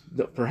 Perhaps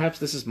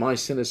this is my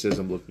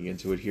cynicism looking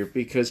into it here,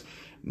 because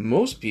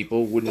most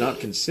people would not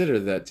consider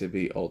that to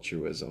be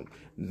altruism.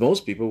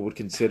 Most people would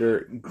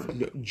consider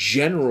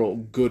general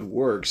good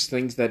works,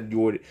 things that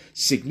would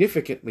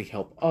significantly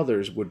help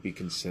others, would be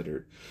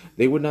considered.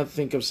 They would not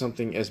think of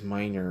something as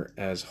minor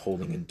as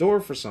holding a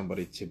door for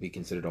somebody to be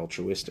considered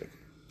altruistic.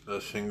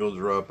 A single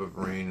drop of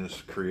rain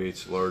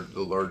creates the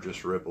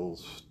largest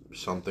ripples.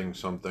 Something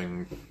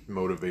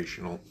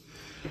motivational.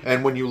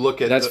 And when you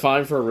look at... That's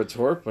fine for a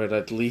retort, but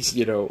at least,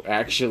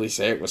 actually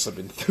say it with some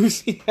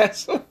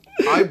enthusiasm.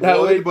 I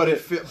would, but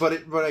if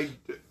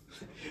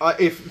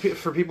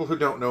for people who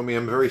don't know me,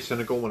 I'm very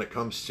cynical when it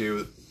comes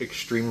to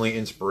extremely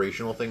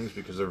inspirational things,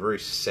 because they're very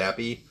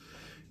sappy.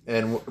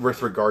 And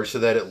with regards to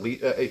that, at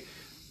least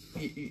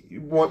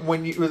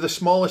when the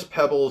smallest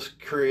pebbles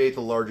create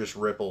the largest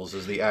ripples,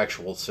 is the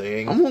actual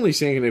saying. I'm only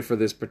saying it for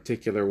this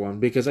particular one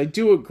because I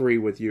do agree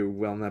with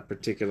you on that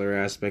particular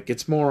aspect.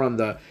 It's more on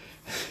the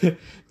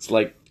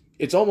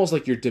it's almost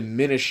like you're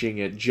diminishing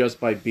it just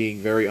by being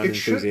very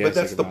unenthusiastic. But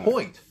that's the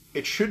point.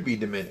 It should be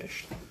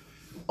diminished.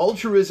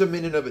 Altruism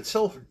in and of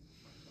itself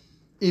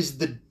is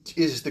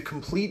the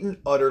complete and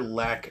utter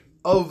lack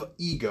of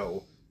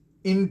ego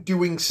in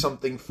doing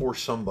something for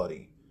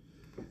somebody.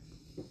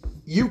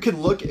 You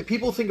can look at...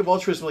 People think of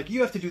altruism like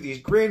you have to do these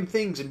grand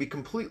things and be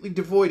completely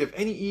devoid of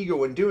any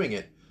ego in doing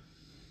it.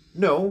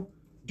 No.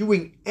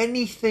 Doing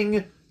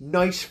anything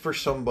nice for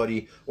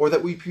somebody, or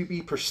that we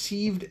be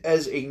perceived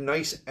as a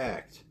nice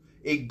act,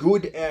 a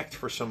good act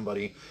for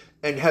somebody,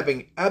 and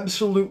having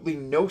absolutely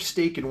no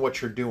stake in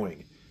what you're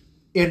doing,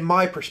 in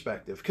my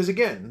perspective. Because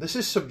again, this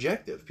is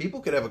subjective.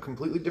 People could have a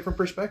completely different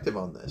perspective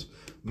on this.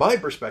 My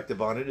perspective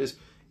on it is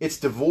it's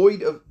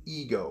devoid of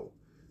ego.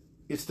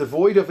 It's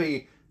devoid of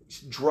a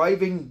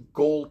driving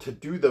goal to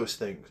do those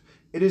things.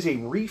 It is a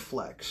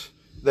reflex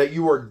that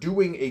you are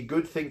doing a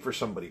good thing for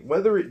somebody,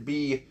 whether it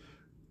be,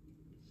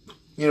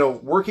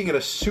 working at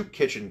a soup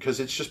kitchen because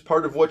it's just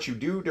part of what you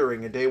do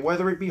during a day,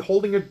 whether it be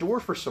holding a door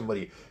for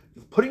somebody,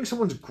 putting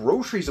someone's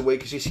groceries away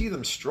because you see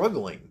them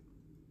struggling.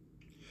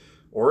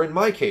 Or in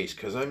my case,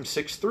 because I'm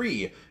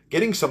 6'3",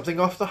 getting something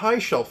off the high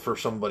shelf for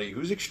somebody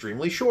who's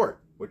extremely short,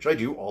 which I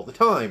do all the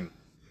time.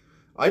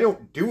 I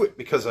don't do it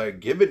because I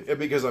give it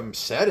because I'm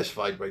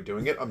satisfied by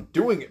doing it. I'm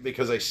doing it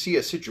because I see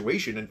a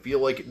situation and feel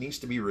like it needs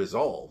to be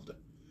resolved.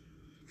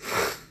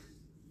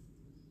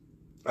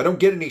 I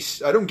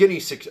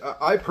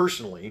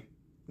personally,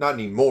 not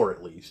anymore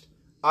at least,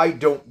 I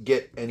don't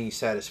get any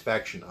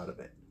satisfaction out of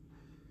it.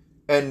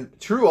 And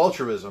true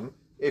altruism,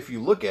 if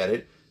you look at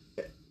it,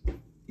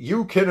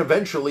 you can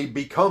eventually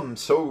become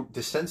so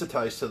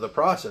desensitized to the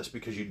process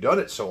because you've done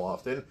it so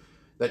often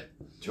that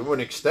to an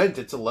extent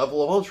it's a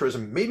level of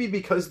altruism. Maybe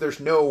because there's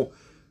no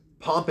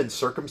pomp and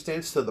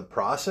circumstance to the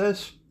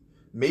process,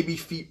 maybe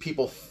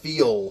people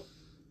feel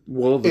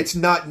it's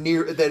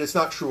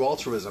not true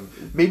altruism.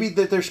 Maybe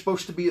that they're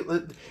supposed to be...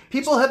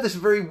 People have this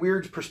very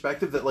weird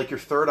perspective that like your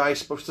third eye is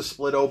supposed to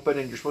split open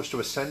and you're supposed to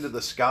ascend to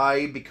the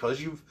sky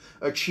because you've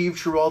achieved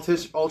true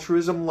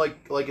altruism, like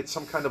it's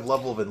some kind of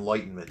level of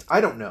enlightenment.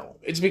 I don't know.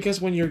 It's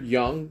because when you're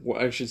young,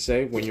 I should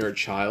say, when you're a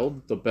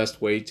child, the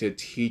best way to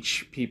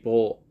teach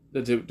people,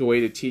 the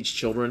way to teach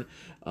children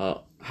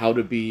how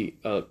to be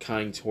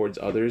kind towards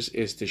others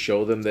is to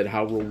show them that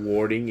how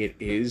rewarding it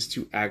is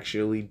to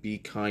actually be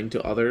kind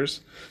to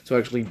others, to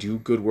actually do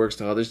good works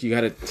to others. You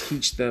got to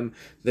teach them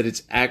that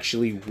it's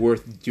actually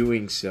worth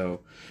doing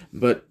so.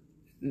 But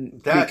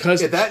that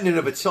in and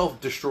of itself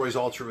destroys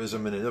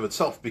altruism in and of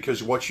itself,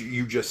 because what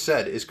you just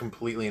said is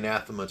completely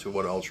anathema to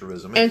what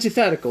altruism is.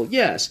 Antithetical,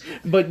 yes,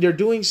 but they're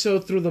doing so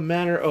through the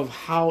manner of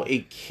how a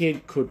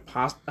kid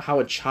how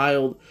a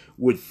child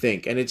would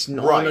think, and it's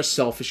on a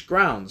selfish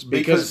grounds.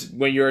 Because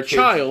when you're a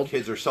child,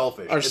 kids are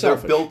selfish. They're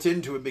built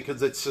into it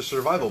because it's a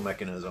survival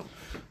mechanism.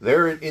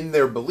 They're in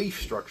their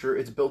belief structure.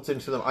 It's built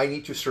into them. I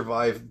need to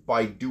survive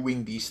by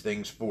doing these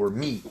things for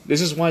me.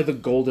 This is why the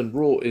golden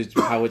rule is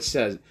how it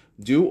says: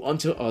 do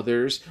unto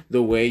others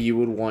the way you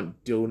would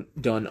want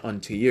done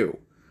unto you.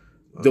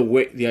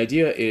 The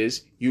idea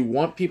is you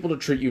want people to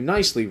treat you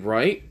nicely,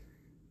 right?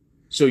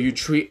 So you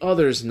treat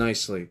others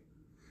nicely.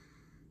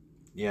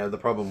 Yeah, the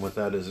problem with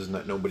that is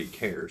that nobody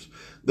cares.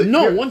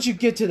 Once you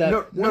get to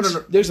that, no.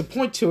 There's a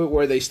point to it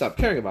where they stop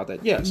caring about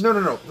that. Yes.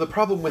 No. The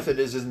problem with it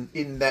is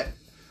in that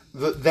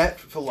that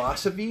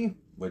philosophy,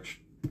 which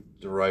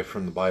derived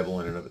from the Bible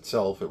in and of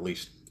itself, at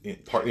least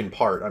in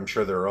part. I'm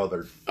sure there are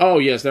other. Oh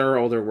yes, there are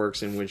other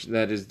works in which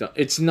that is done.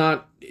 It is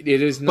not.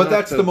 But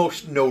that's the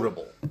most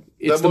notable.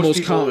 It's the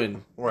most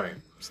common. Right.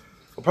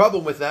 The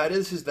problem with that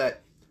is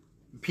that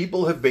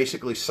people have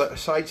basically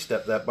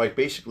sidestepped that by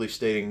basically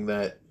stating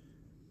that,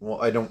 well,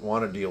 I don't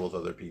want to deal with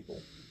other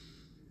people.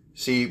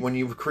 See, when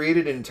you've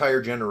created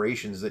entire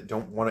generations that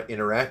don't want to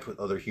interact with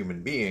other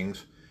human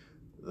beings,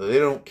 they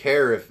don't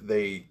care if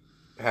they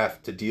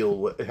have to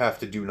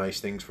do nice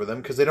things for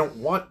them, because they don't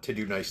want to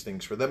do nice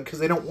things for them, because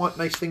they don't want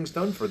nice things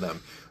done for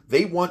them.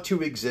 They want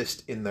to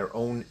exist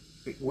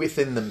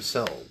within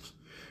themselves.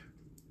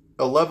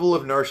 A level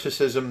of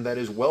narcissism that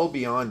is well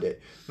beyond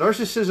it.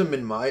 Narcissism,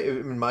 in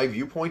my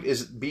viewpoint,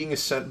 is being the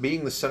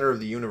center of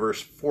the universe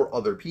for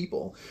other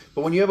people.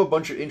 But when you have a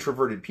bunch of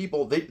introverted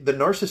people, the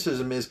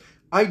narcissism is,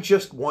 I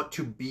just want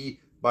to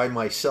be by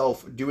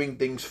myself, doing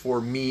things for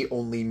me,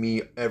 only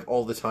me,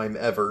 all the time,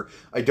 ever.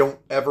 I don't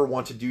ever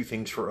want to do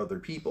things for other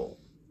people.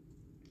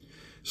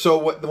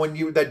 So when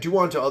you do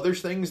unto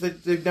others things,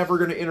 that they're never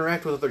going to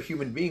interact with other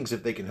human beings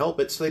if they can help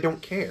it, so they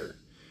don't care.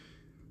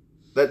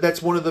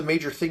 That's one of the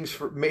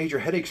major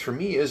headaches for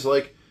me is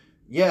like,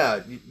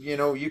 yeah,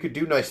 you could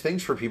do nice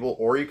things for people,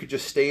 or you could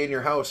just stay in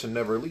your house and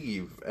never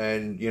leave,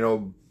 and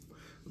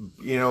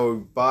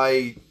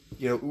buy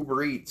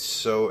Uber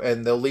Eats,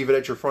 and they'll leave it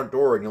at your front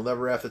door, and you'll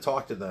never have to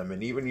talk to them,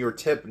 and even your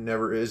tip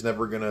is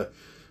never gonna,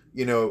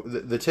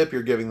 the tip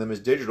you're giving them is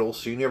digital,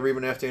 so you never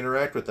even have to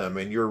interact with them,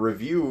 and your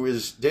review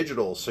is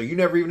digital, so you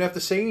never even have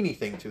to say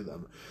anything to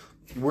them.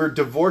 They're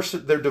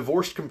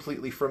divorced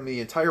completely from the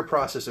entire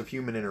process of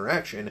human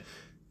interaction,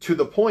 to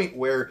the point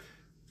where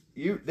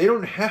they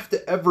don't have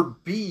to ever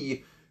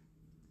be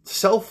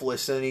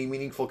selfless in any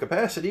meaningful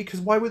capacity, because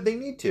why would they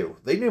need to?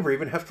 They never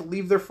even have to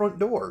leave their front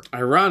door.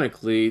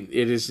 Ironically,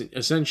 it is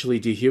essentially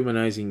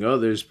dehumanizing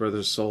others for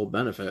their sole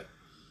benefit.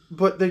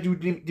 But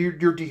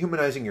you're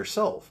dehumanizing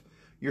yourself.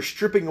 You're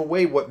stripping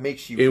away what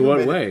makes you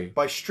human. In what way?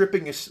 By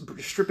stripping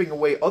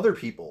away other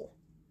people.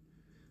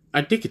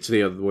 I think it's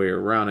the other way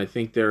around. I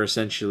think they're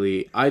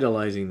essentially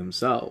idolizing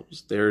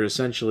themselves. They're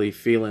essentially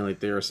feeling like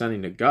they're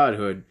ascending to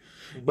godhood.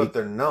 But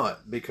they're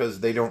not,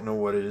 because they don't know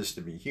what it is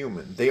to be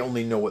human. They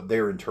only know what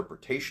their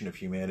interpretation of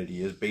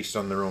humanity is based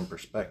on their own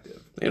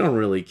perspective. They don't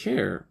really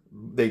care.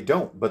 They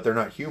don't, but they're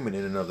not human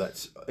in and of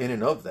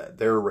that.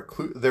 They're a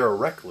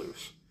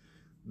recluse.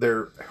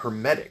 They're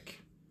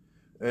hermetic.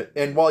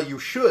 And while you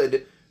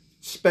should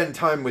spend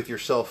time with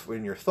yourself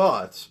and your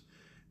thoughts.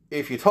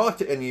 If you talk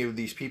to any of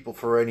these people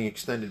for any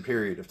extended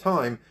period of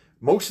time,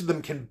 most of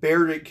them can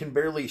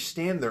barely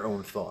stand their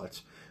own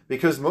thoughts,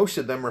 because most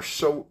of them are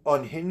so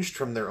unhinged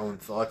from their own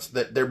thoughts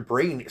that their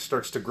brain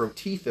starts to grow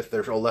teeth if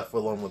they're left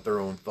alone with their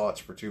own thoughts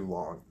for too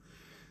long,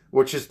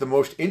 which is the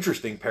most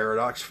interesting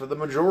paradox for the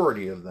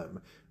majority of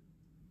them.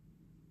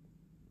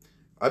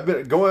 I've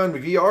been going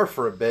on VR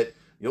for a bit.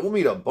 You'll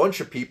meet a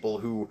bunch of people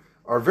who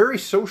are very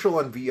social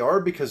on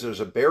VR because there's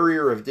a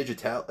barrier of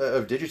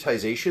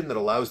digitization that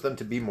allows them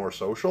to be more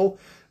social,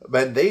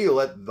 and they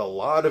let a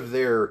lot of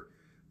their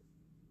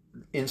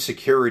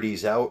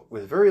insecurities out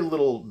with very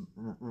little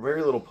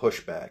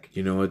pushback.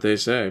 You know what they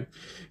say?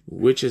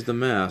 Which is the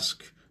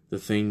mask? The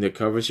thing that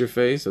covers your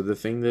face, or the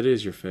thing that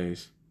is your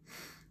face?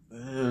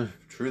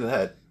 True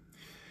that.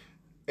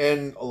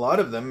 And a lot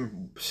of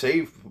them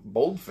say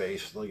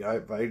bold-faced, like,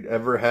 if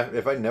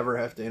I never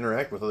have to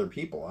interact with other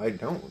people, I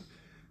don't.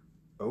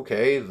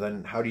 Okay,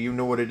 then how do you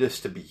know what it is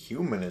to be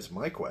human is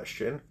my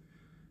question.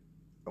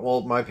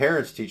 Well, my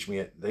parents teach me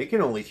it. They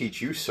can only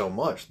teach you so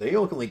much. They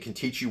only can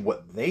teach you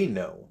what they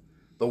know.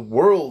 The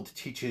world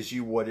teaches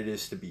you what it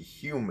is to be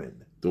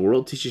human. The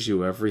world teaches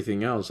you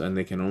everything else, and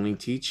they can only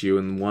teach you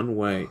in one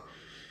way.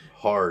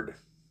 Hard.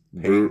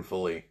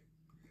 Painfully.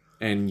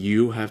 And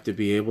you have to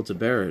be able to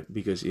bear it,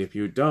 because if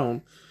you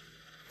don't,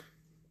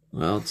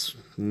 well,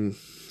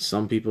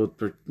 some people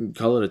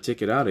call it a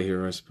ticket out of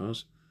here, I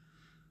suppose.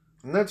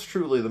 And that's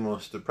truly the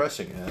most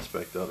depressing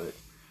aspect of it.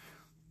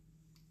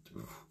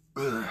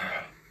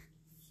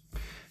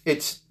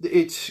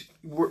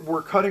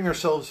 We're cutting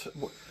ourselves.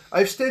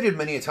 I've stated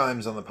many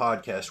times on the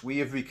podcast, we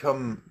have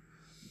become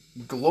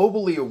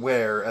globally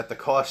aware at the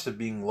cost of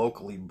being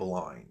locally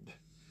blind.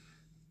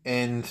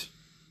 And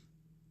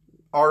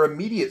our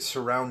immediate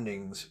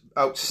surroundings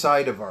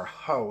outside of our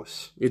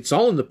house. It's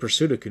all in the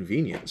pursuit of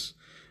convenience.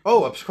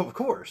 Oh, of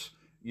course.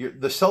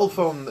 The cell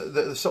phone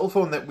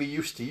that we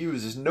used to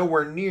use is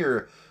nowhere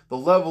near the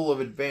level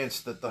of advance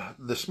that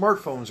the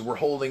smartphones we're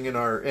holding in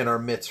our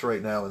midst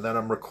right now, and that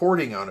I'm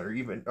recording on, or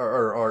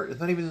it's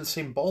not even in the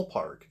same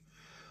ballpark.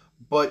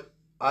 But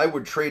I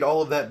would trade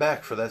all of that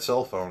back for that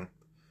cell phone,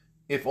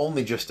 if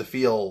only just to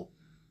feel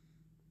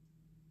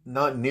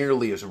not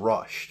nearly as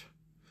rushed.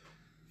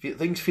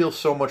 Things feel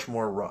so much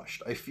more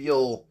rushed. I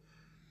feel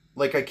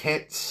like I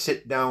can't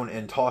sit down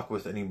and talk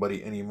with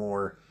anybody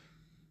anymore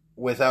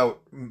without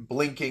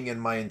blinking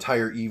and my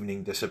entire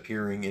evening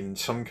disappearing in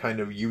some kind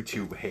of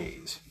YouTube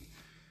haze.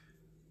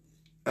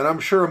 And I'm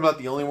sure I'm not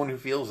the only one who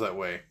feels that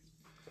way.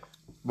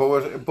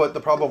 But the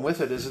problem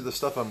with it is the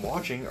stuff I'm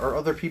watching are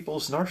other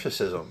people's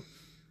narcissism.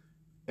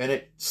 And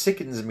it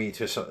sickens me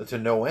to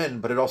no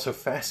end, but it also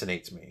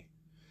fascinates me.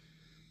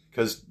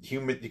 Because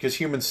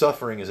human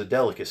suffering is a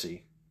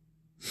delicacy.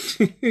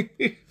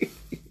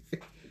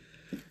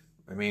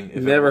 I mean,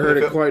 never heard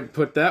it quite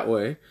put that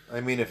way. I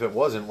mean, if it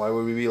wasn't, why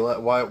would we be?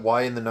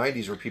 Why in the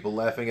 90s were people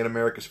laughing at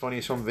America's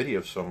Funniest Home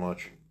Videos so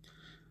much?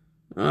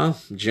 Well,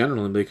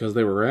 generally because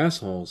they were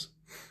assholes.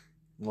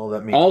 Well,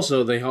 that means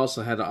they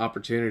also had the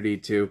opportunity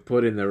to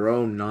put in their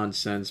own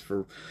nonsense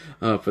for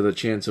the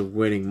chance of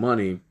winning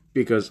money.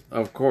 Because,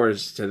 of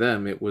course, to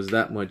them, it was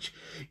that much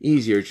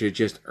easier to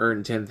just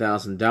earn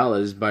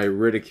 $10,000 by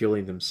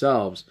ridiculing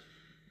themselves.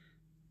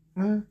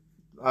 I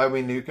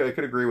mean, I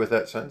could agree with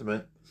that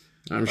sentiment.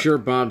 I'm sure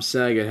Bob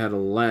Saget had a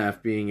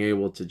laugh being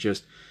able to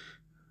just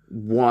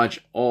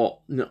watch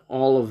all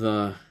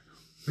of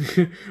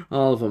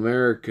all of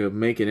America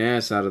make an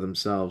ass out of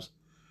themselves,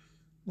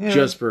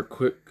 just for a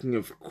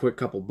quick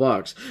couple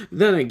bucks.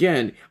 Then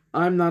again,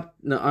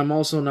 I'm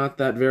also not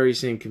that very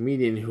same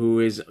comedian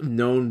who is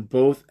known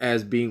both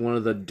as being one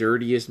of the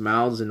dirtiest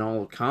mouths in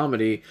all of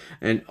comedy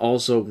and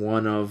also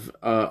one of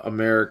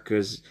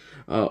America's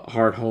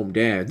hard home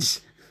dads.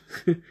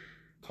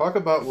 Talk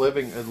about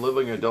living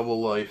a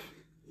double life.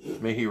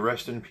 May he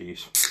rest in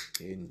peace.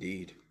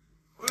 Indeed.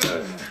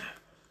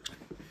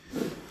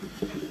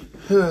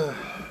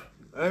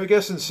 I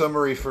guess in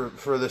summary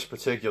for this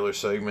particular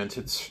segment,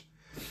 it's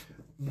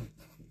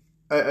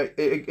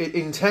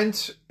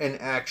intent and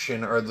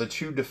action are the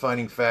two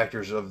defining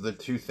factors of the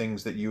two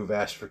things that you've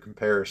asked for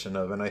comparison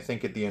of, and I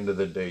think at the end of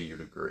the day you'd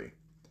agree.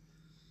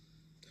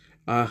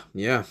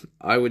 Yeah,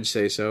 I would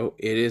say so.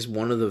 It is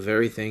one of the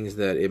very things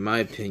that, in my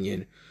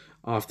opinion,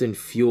 often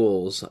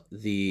fuels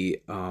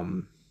the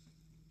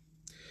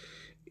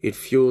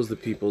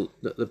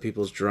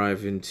people's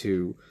drive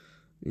into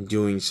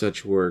doing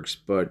such works,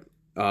 but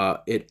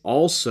it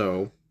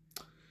also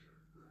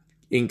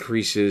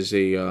increases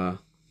the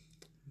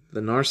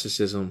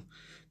narcissism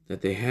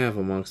that they have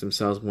amongst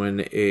themselves when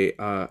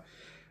the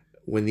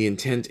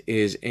intent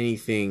is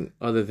anything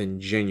other than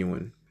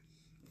genuine.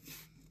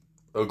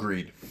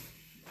 Agreed.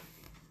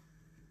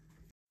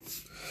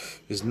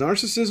 Is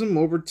narcissism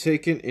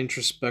overtaken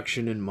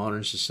introspection in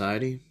modern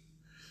society?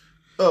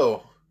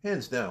 Oh,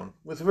 hands down.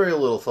 With very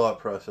little thought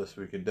process,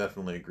 we can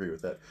definitely agree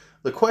with that.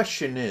 The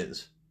question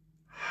is,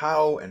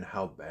 how and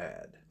how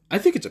bad? I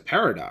think it's a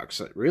paradox,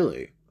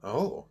 really.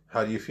 Oh,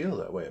 how do you feel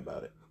that way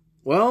about it?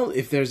 Well,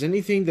 if there's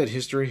anything that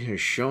history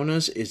has shown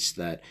us, it's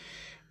that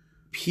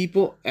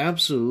people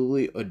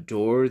absolutely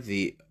adore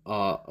the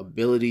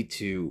ability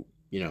to,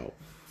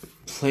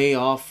 play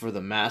off for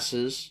the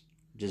masses,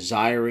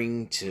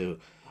 desiring to,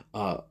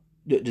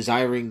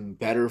 desiring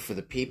better for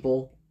the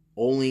people,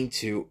 only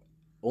to,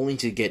 only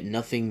to get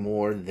nothing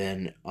more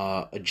than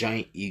a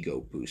giant ego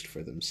boost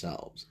for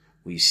themselves.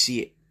 We see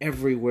it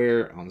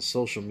everywhere on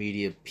social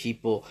media.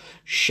 People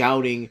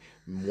shouting,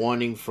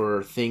 wanting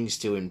for things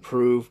to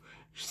improve,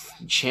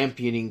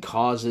 championing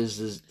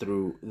causes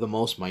through the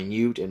most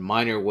minute and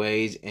minor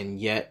ways, and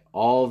yet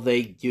all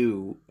they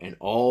do and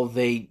all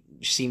they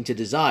seem to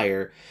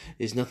desire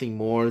is nothing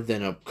more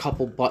than a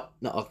couple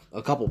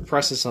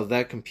presses of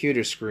that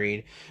computer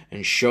screen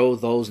and show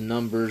those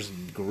numbers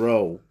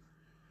grow.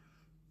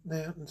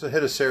 Yeah, it's a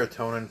hit of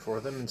serotonin for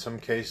them. In some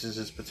cases,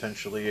 it's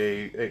potentially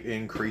a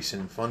increase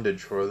in fundage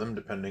for them,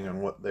 depending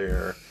on what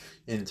their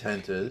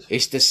intent is.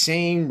 It's the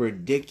same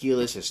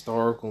ridiculous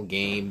historical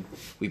game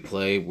we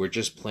play. We're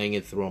just playing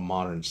it through a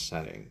modern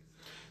setting.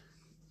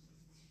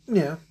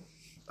 Yeah,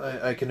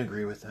 I can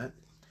agree with that.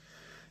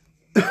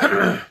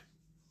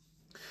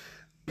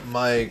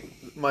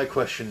 My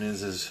question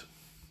is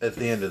at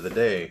the end of the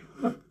day,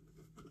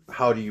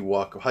 how do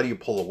you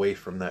pull away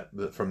from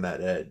that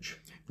edge?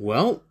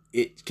 Well,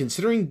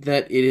 considering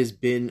that it has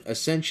been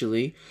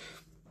essentially,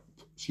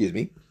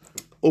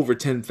 over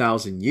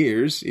 10,000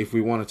 years, if we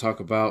want to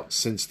talk about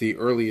since the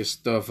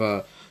earliest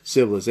of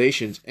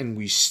civilizations, and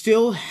we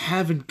still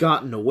haven't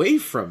gotten away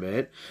from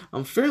it,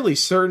 I'm fairly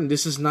certain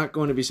this is not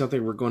going to be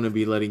something we're going to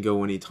be letting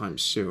go anytime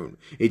soon.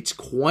 It's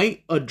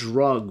quite a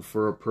drug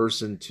for a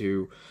person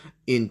to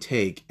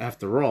intake.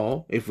 After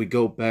all, if we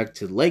go back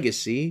to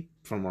Legacy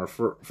from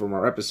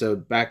our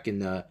episode back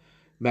in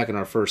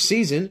our first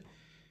season,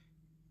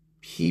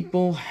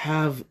 people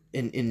have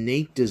an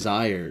innate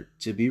desire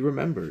to be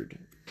remembered.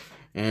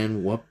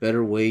 And what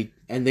better way?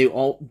 And they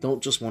all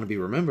don't just want to be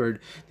remembered.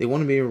 They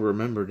want to be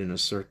remembered in a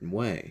certain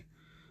way.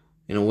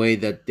 In a way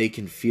that they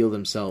can feel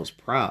themselves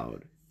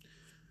proud.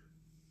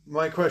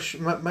 My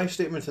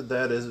statement to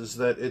that is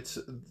that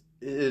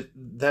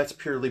that's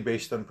purely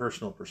based on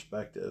personal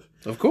perspective.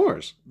 Of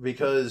course.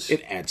 Because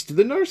it adds to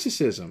the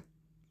narcissism.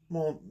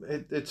 Well,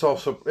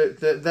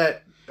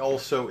 that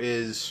also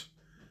is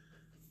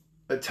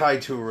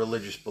tied to a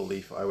religious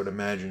belief, I would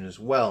imagine, as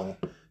well.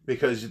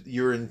 Because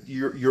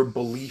your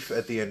belief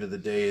at the end of the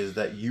day is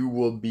that you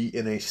will be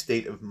in a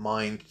state of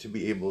mind to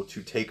be able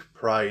to take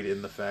pride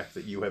in the fact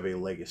that you have a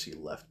legacy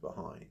left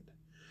behind.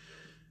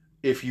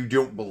 If you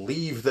don't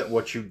believe that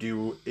what you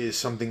do is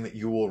something that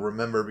you will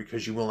remember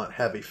because you will not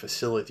have a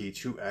facility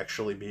to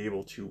actually be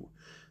able to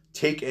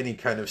take any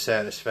kind of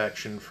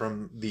satisfaction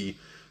from the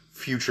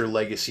future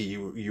legacy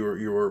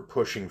you're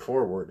pushing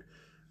forward,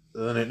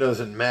 then it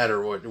doesn't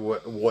matter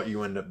what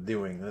you end up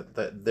doing.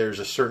 That there's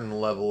a certain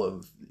level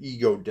of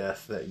ego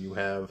death that you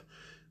have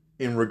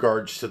in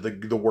regards to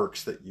the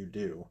works that you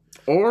do.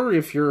 Or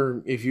if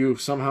you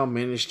somehow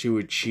manage to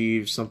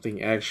achieve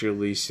something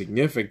actually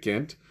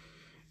significant,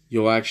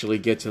 you'll actually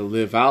get to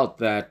live out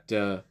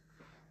that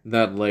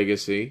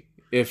legacy,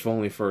 if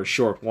only for a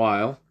short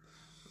while.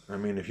 I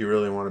mean, if you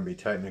really want to be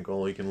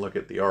technical, you can look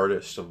at the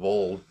artists of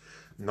old.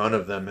 None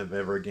of them have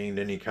ever gained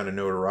any kind of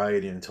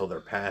notoriety until their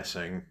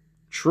passing.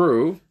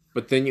 True,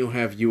 but then you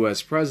have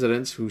U.S.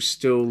 presidents who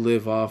still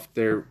live off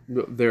their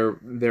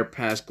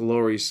past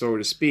glory, so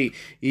to speak,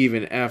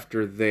 even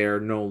after they're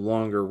no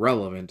longer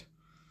relevant.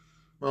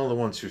 Well, the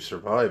ones who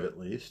survive, at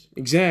least.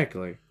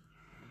 Exactly.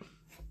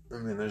 I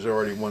mean, there's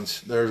already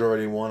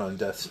one on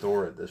death's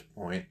door at this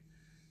point.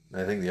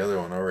 I think the other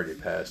one already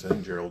passed. I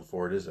think Gerald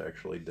Ford is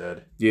actually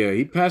dead. Yeah,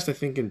 he passed, I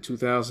think, in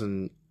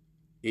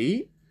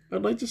 2008.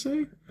 I'd like to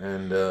say.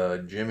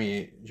 And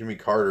Jimmy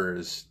Carter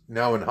is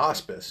now in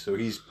hospice, so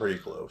he's pretty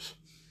close.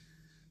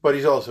 But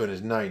he's also in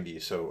his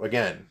 90s, so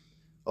again,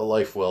 a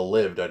life well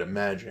lived, I'd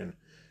imagine.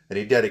 And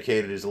he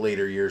dedicated his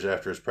later years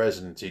after his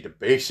presidency to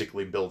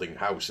basically building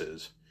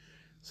houses.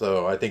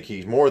 So I think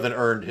he's more than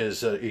earned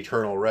his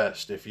eternal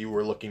rest, if you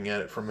were looking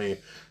at it from a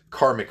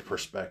karmic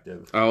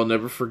perspective. I'll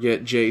never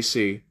forget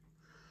JC.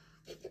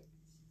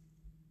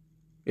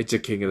 It's a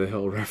King of the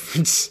Hill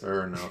reference.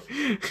 Fair enough.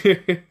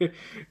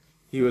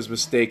 He was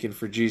mistaken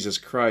for Jesus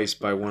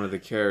Christ by one of the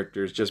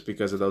characters just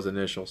because of those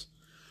initials.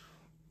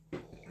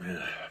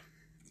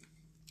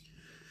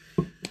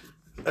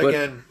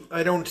 Again,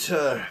 I don't.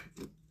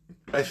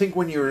 I think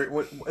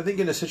I think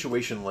in a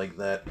situation like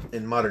that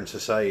in modern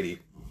society,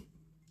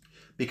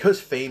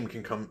 because fame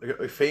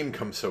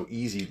comes so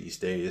easy these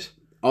days.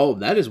 Oh,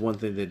 that is one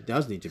thing that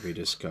does need to be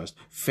discussed.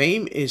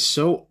 Fame is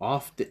so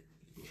often.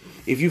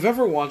 If you've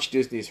ever watched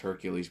Disney's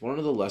Hercules, one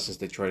of the lessons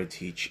they try to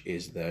teach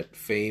is that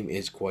fame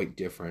is quite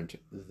different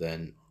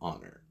than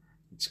honor.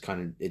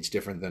 It's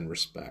different than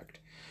respect.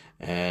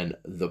 And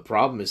the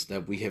problem is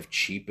that we have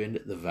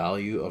cheapened the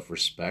value of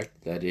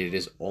respect, that it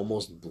is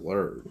almost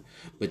blurred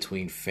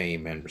between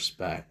fame and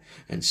respect.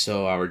 And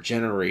so our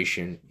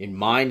generation, in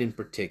mine in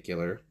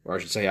particular, or I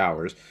should say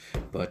ours,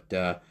 but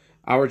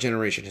Our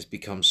generation has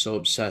become so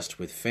obsessed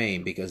with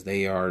fame because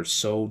they are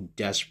so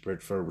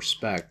desperate for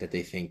respect that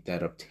they think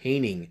that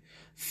obtaining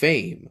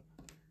fame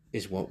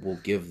is what will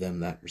give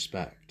them that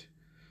respect.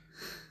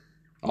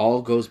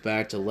 All goes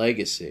back to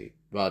legacy,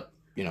 but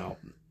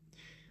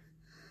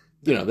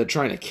they're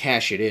trying to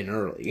cash it in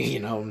early. You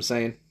know what I'm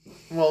saying?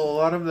 Well, a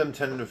lot of them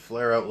tend to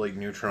flare out like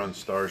neutron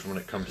stars when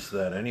it comes to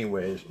that,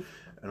 anyways.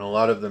 And a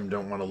lot of them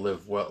don't want to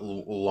live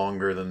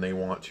longer than they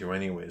want to,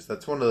 anyways.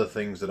 That's one of the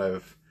things that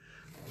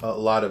a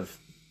lot of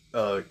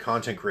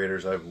content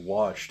creators I've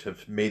watched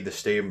have made the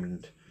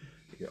statement.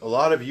 A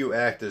lot of you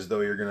act as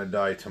though you're going to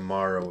die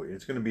tomorrow.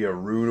 It's going to be a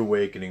rude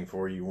awakening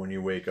for you when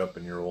you wake up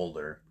and you're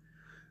older.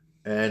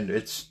 And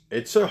it's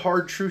a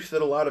hard truth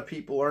that a lot of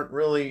people aren't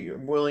really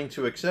willing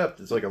to accept.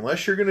 It's like,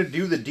 unless you're going to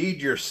do the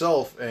deed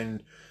yourself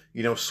and,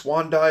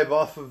 swan dive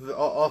off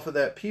of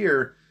that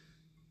pier,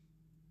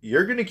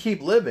 you're going to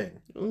keep living.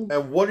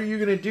 And what are you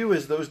going to do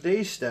as those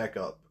days stack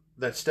up?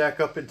 That stack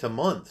up into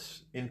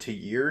months, into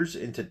years,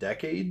 into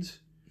decades?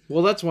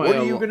 Well, that's why. What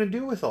are you going to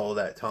do with all of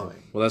that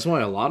time? Well, that's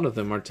why a lot of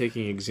them are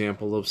taking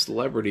example of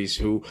celebrities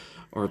who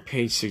are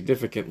paid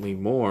significantly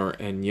more,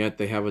 and yet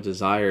they have a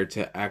desire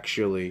to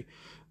actually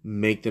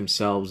make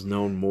themselves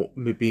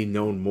be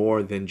known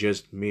more than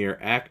just mere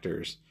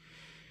actors.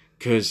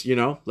 Because,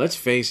 let's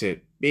face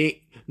it,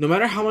 no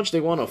matter how much they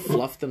want to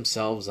fluff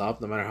themselves up,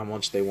 no matter how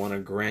much they want to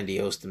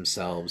grandiose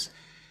themselves,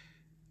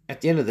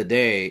 at the end of the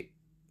day,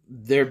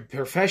 their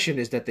profession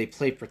is that they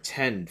play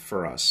pretend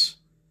for us.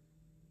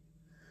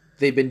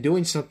 They've been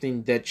doing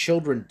something that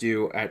children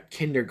do at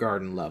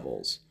kindergarten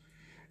levels.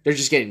 They're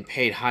just getting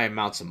paid high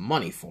amounts of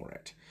money for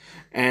it.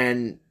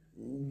 And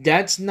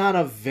that's not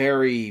a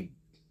very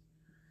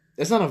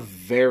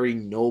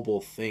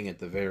noble thing at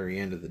the very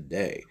end of the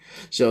day.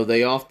 So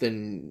they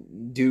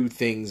often do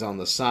things on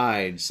the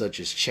side, such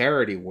as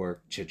charity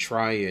work, to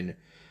try and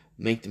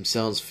make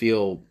themselves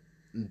feel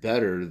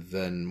better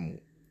than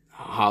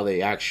how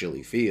they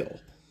actually feel.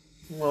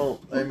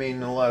 Well, I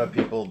mean, a lot of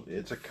people,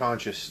 it's a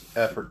conscious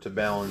effort to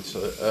balance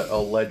a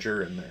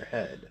ledger in their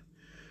head.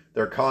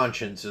 Their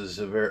conscience is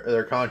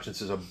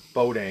a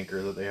boat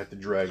anchor that they have to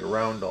drag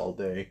around all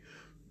day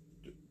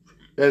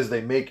as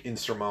they make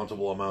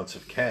insurmountable amounts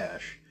of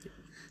cash.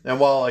 And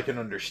while I can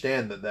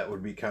understand that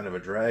would be kind of a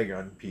drag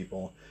on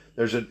people,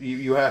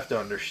 you have to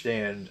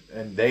understand,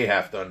 and they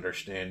have to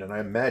understand, and I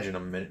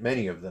imagine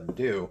many of them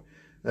do,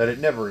 that it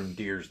never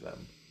endears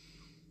them.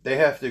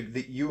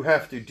 You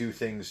have to do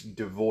things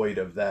devoid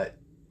of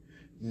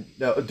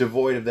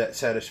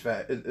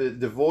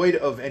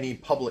any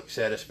public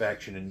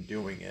satisfaction in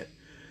doing it.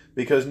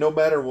 Because no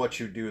matter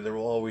what you do, there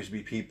will always be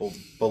people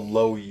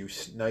below you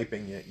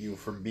sniping at you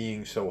for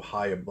being so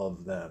high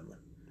above them.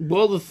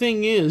 Well, the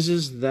thing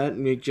is that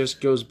it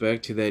just goes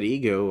back to that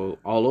ego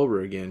all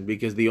over again.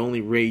 Because the only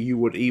way you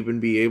would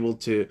even be able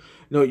to...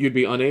 No, you'd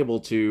be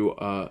unable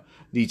to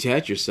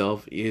detach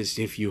yourself is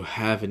if you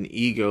have an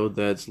ego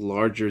that's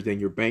larger than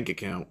your bank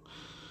account.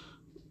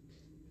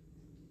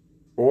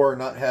 Or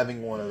not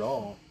having one at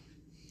all.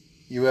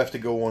 You have to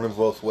go one of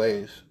both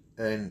ways.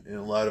 And in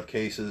a lot of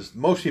cases,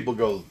 most people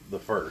go the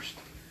first.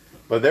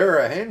 But there are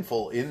a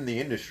handful in the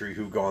industry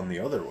who've gone the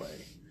other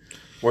way.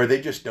 Where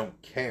they just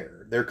don't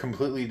care. They're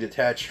completely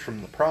detached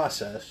from the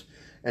process.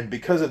 And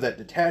because of that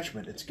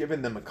detachment, it's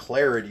given them a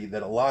clarity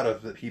that a lot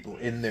of the people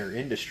in their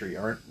industry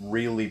aren't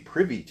really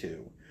privy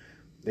to.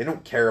 They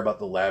don't care about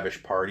the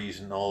lavish parties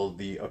and all of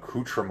the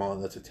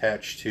accoutrement that's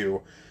attached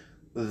to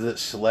the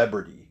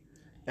celebrity.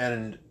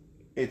 And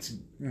it's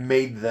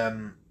made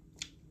them...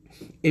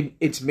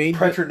 It's made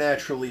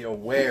preternaturally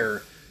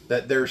aware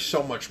that there's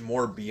so much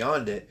more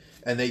beyond it,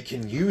 and they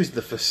can use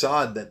the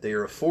facade that they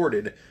are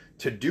afforded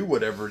to do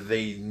whatever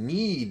they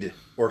need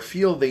or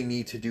feel they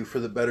need to do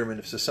for the betterment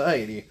of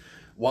society,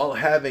 while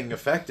having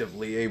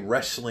effectively a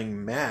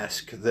wrestling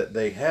mask that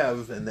they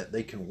have and that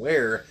they can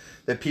wear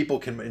that people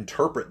can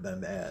interpret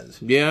them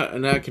as. Yeah,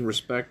 and I can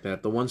respect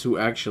that. The ones who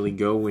actually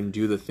go and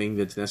do the thing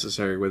that's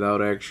necessary without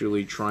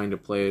actually trying to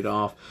play it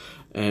off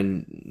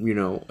and,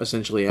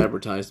 essentially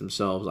advertise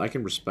themselves, I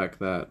can respect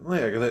that. Yeah,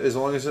 as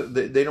long as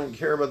they don't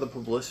care about the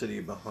publicity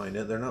behind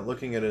it. They're not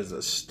looking at it as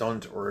a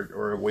stunt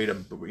or a way to,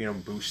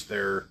 boost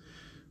their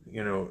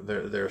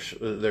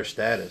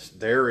status.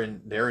 Their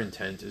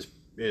intent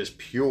is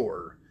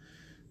pure.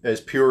 As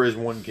pure as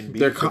one can be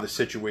for the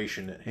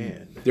situation at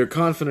hand. They're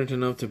confident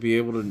enough to be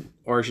able to,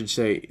 or I should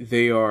say,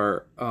 they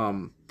are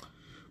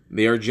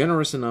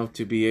generous enough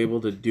to be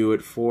able to do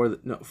it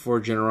for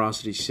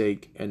generosity's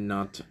sake, and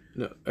not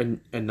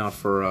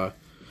for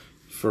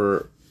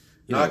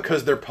not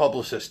because their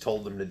publicist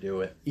told them to do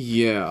it.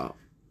 Yeah,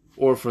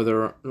 or for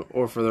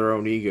their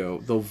own ego.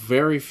 The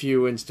very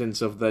few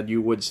instance of that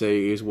you would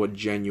say is what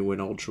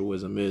genuine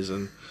altruism is,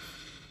 and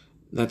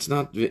that's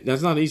not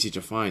easy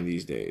to find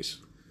these days.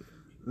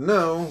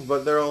 No,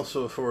 but they're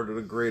also afforded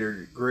a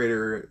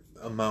greater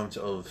amount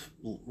of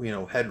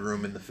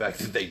headroom in the fact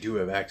that they do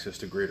have access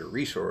to greater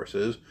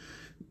resources.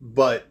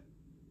 But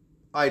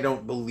I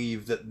don't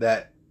believe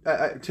that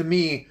to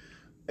me,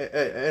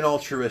 an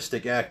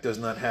altruistic act does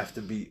not have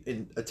to be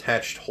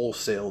attached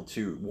wholesale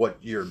to what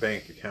your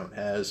bank account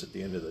has at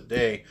the end of the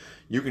day.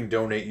 You can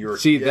donate your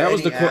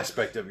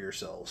aspect of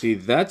yourself. See,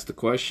 that's the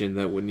question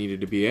that would needed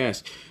to be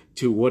asked.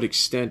 To what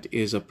extent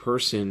is a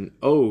person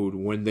owed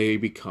when they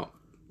become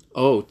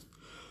owed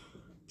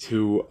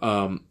to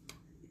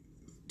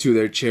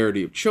their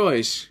charity of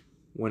choice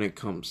when it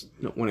comes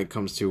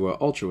to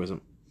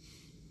altruism?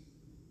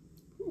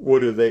 What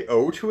do they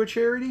owe to a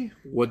charity?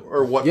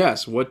 What?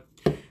 Yes.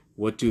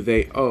 What do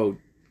they owe,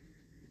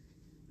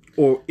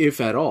 or if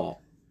at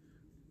all?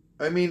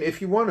 I mean,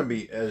 if you want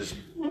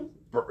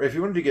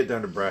to get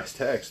down to brass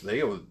tacks,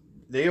 they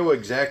owe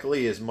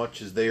exactly as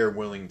much as they are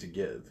willing to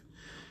give.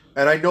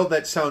 And I know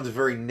that sounds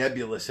very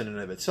nebulous in and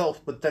of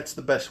itself, but that's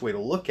the best way to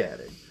look at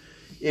it.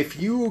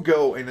 If you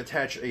go and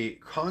attach a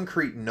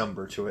concrete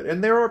number to it,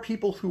 and there are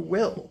people who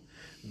will,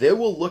 they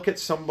will look at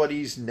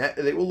someone's net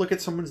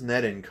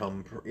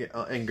income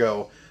and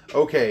go,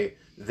 okay,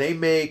 they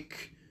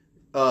make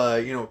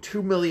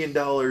 $2 million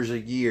a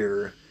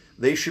year.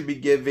 They should be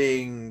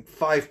giving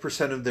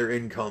 5% of their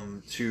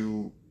income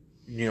to,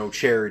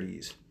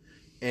 charities,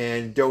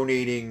 and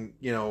donating,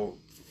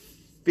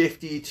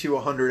 50 to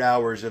 100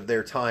 hours of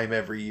their time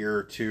every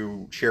year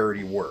to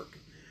charity work.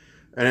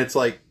 And it's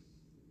like,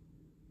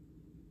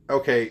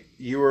 okay,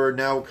 you are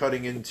now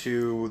cutting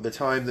into the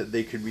time that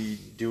they could be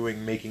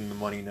making the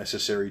money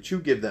necessary to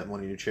give that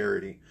money to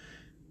charity.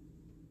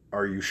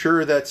 Are you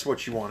sure that's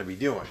what you want to be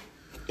doing?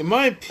 In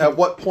my opinion, at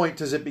what point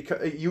does it become...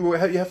 You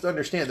have to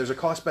understand, there's a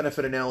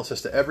cost-benefit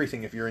analysis to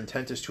everything if your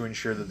intent is to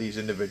ensure that these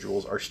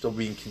individuals are still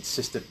being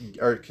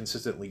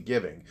consistently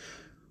giving.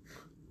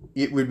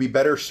 It would be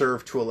better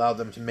served to allow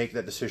them to make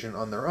that decision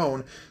on their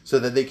own so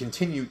that they can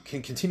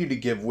continue to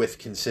give with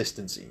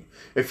consistency.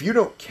 If you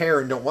don't care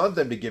and don't want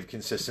them to give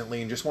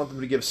consistently and just want them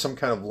to give some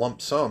kind of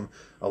lump sum,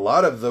 a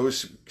lot of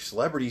those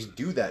celebrities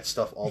do that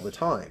stuff all the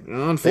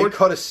time. They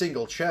cut a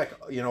single check,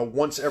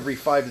 once every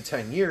 5 to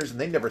 10 years, and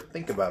they never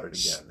think about it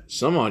again.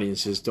 Some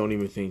audiences don't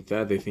even think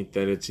that. They think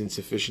that it's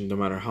insufficient no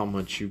matter how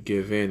much you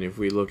give in. If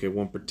we look at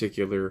one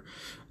particular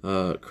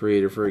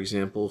creator, for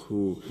example,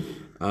 who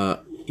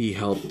he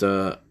helped,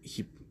 I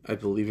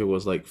believe it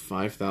was like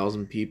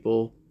 5,000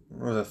 people. It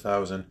was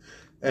 1,000.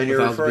 And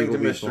you're referring to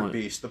Mr.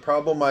 Beast. The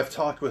problem, I've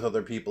talked with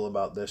other people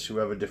about this who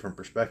have a different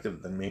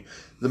perspective than me.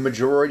 The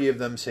majority of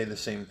them say the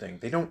same thing.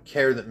 They don't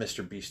care that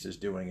Mr. Beast is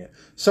doing it.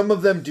 Some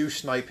of them do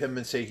snipe him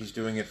and say he's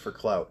doing it for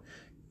clout.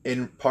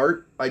 In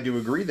part, I do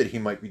agree that he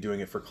might be doing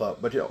it for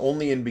clout, but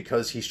only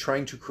because he's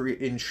trying to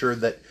ensure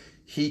that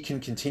he can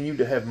continue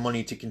to have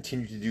money to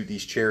continue to do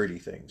these charity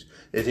things.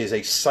 It is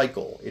a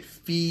cycle. It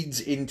feeds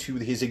into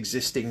his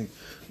existing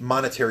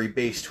monetary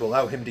base to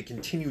allow him to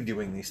continue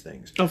doing these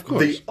things. Of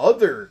course.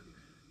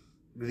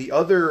 The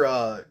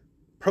other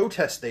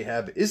protest they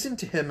have isn't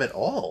to him at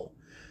all.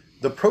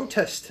 The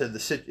protest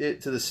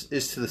is to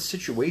the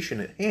situation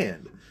at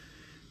hand.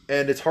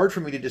 And it's hard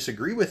for me to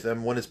disagree with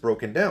them when it's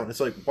broken down. It's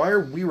like, why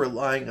are we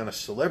relying on a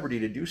celebrity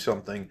to do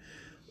something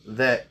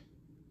that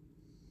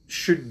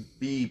should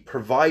be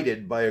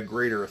provided by a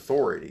greater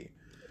authority?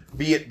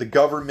 Be it the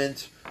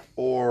government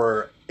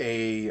or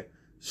a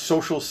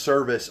social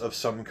service of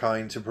some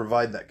kind to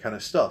provide that kind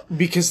of stuff.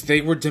 Because they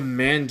were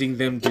demanding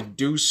them to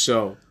do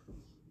so.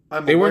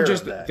 They weren't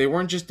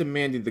just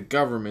demanding the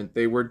government.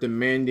 They were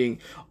demanding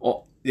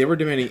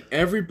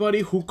everybody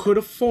who could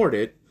afford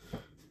it,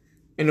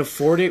 and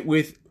afford it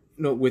with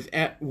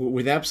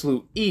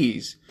absolute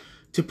ease,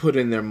 to put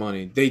in their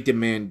money. They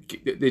demand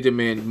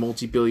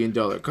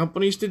multi-billion-dollar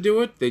companies to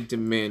do it. They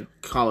demand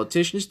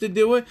politicians to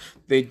do it.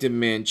 They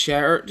demand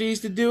charities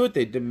to do it.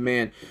 They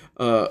demand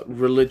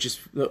religious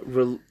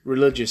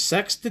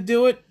sects to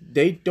do it.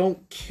 They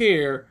don't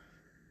care.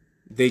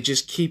 They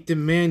just keep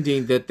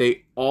demanding that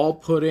they all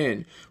put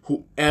in.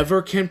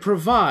 Whoever can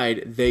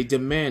provide, they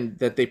demand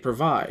that they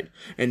provide.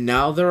 And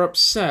now they're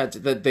upset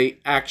that they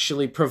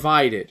actually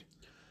provided.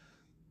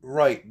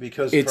 Right,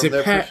 because it's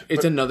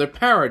another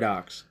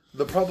paradox.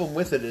 The problem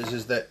with it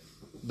is that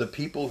the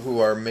people who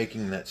are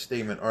making that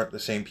statement aren't the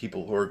same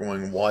people who are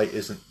going, why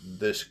isn't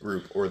this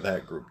group or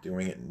that group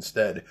doing it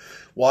instead?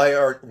 Why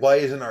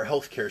isn't our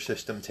healthcare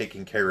system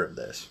taking care of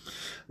this?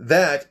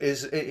 That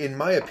is, in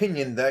my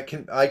opinion,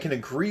 I can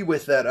agree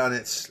with that on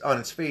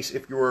its face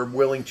if you're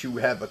willing to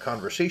have a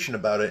conversation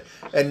about it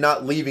and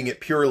not leaving it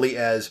purely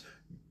as,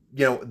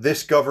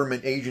 this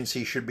government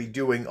agency should be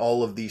doing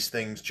all of these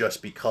things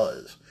just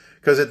because.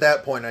 Because at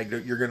that point,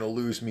 you're going to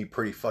lose me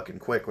pretty fucking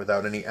quick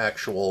without any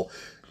actual,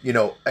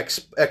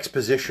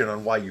 exposition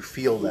on why you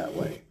feel that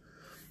way.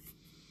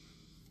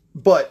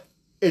 But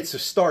it's a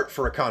start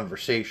for a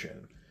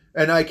conversation.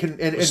 And I can...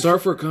 And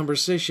start for a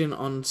conversation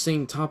on the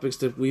same topics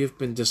that we have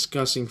been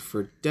discussing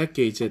for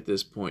decades at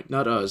this point.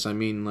 Not us, I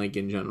mean, like,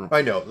 in general.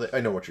 I know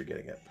what you're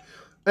getting at.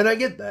 And I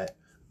get that.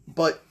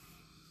 But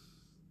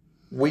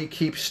we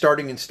keep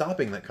starting and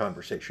stopping that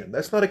conversation.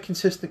 That's not a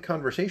consistent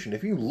conversation.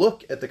 If you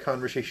look at the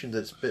conversation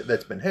that's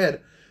been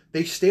had,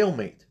 they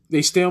stalemate.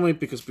 They stalemate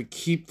because we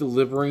keep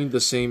delivering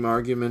the same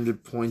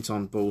argumented points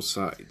on both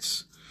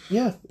sides.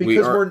 Yeah,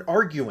 because we're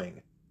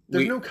arguing.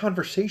 There's no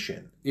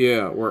conversation.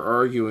 Yeah, we're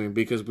arguing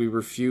because we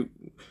refute.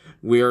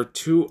 We are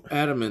too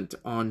adamant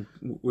on.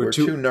 We're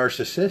too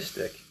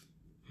narcissistic.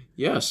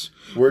 Yes.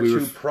 We're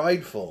too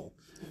prideful.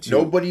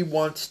 Nobody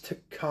wants to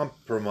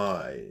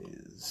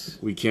compromise.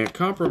 We can't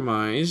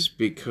compromise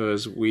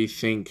because we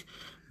think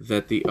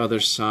that the other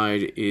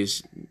side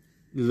is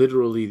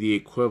literally the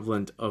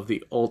equivalent of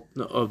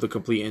the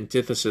complete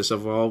antithesis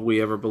of all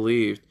we ever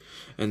believed,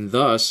 and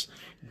thus,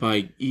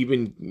 by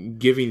even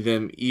giving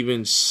them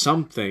even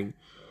something,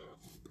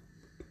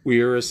 we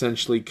are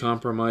essentially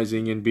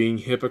compromising and being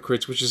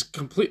hypocrites, which is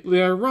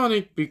completely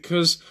ironic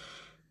because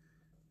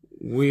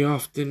we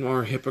often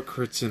are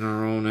hypocrites in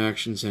our own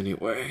actions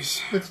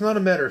anyways. It's not a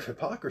matter of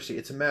hypocrisy,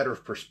 it's a matter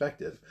of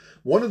perspective.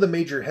 One of the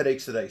major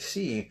headaches that I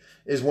see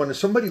is when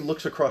somebody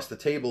looks across the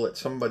table at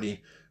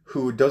somebody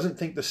who doesn't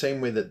think the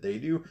same way that they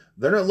do.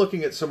 They're not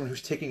looking at someone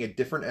who's taking a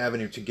different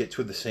avenue to get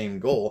to the same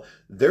goal.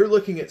 They're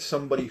looking at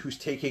somebody who's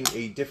taking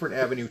a different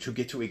avenue to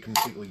get to a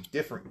completely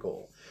different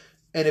goal.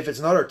 And if it's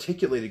not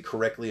articulated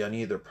correctly on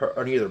either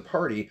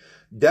party,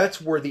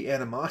 that's where the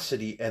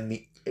animosity and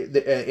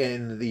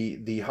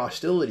the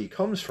hostility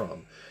comes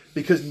from,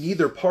 because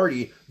neither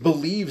party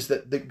believes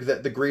that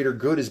the greater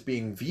good is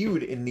being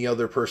viewed in the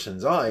other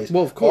person's eyes.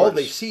 Well, of course, all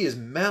they see is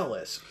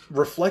malice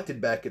reflected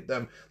back at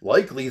them,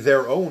 likely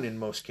their own in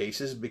most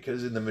cases,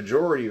 because in the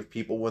majority of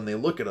people, when they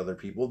look at other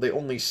people, they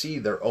only see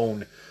their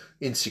own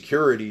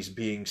insecurities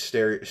being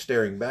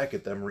staring back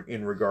at them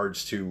in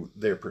regards to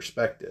their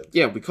perspective.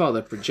 Yeah, we call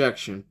that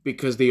projection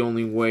because the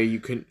only way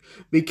you can,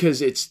 because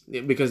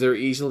they're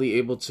easily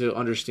able to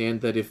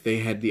understand that if they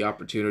had the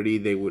opportunity,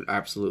 they would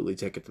absolutely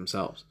take it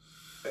themselves.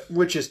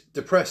 Which is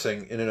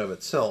depressing in and of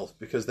itself,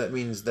 because that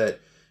means that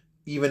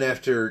even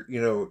after,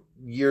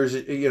 years,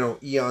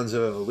 eons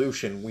of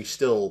evolution, we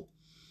still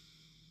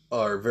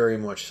are very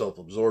much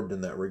self-absorbed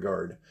in that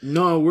regard.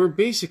 No, we're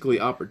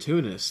basically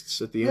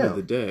opportunists at the end of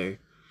the day.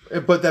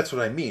 But that's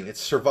what I mean.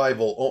 It's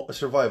survival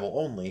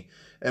only,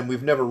 and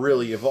we've never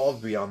really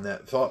evolved beyond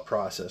that thought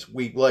process.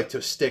 We like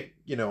to stick,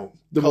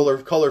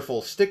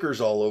 colorful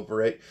stickers all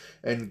over it,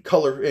 and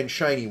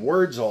shiny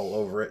words all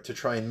over it to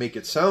try and make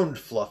it sound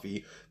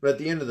fluffy. But at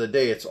the end of the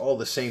day, it's all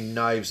the same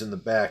knives in the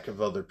back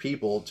of other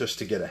people just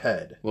to get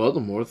ahead. Well,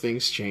 the more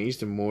things change,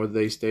 the more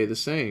they stay the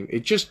same. It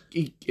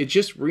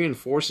just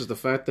reinforces the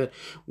fact that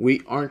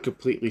we aren't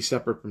completely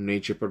separate from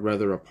nature, but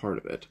rather a part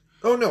of it.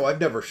 Oh no! I've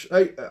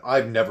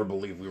never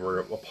believed we were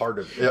a part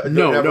of it.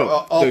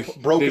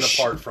 Broken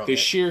apart from it. The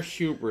sheer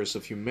hubris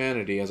of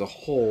humanity as a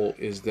whole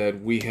is that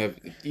we have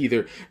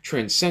either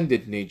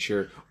transcended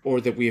nature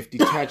or that we have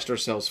detached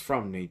ourselves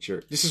from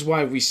nature. This is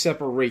why we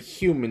separate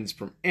humans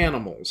from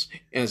animals,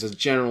 as a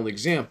general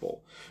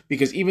example.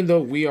 Because even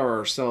though we are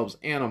ourselves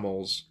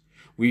animals,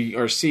 we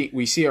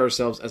see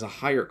ourselves as a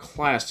higher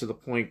class to the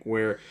point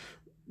where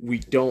we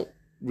don't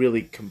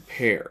really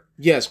compare.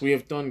 Yes, we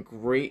have done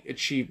great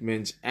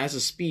achievements as a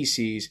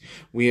species.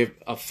 We have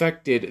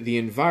affected the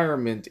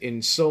environment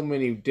in so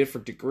many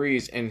different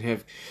degrees and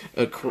have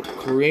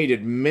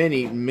created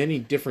many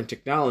different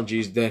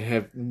technologies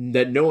that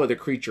no other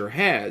creature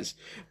has.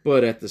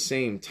 But at the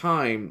same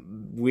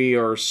time, we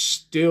are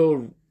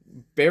still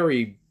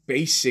very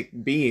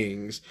basic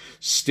beings,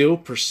 still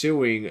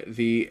pursuing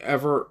the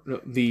ever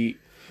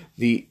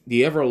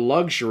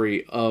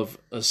luxury of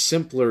a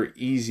simpler,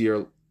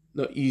 easier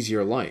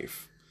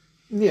life.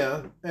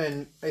 Yeah,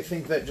 and I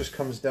think that just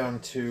comes down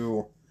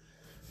to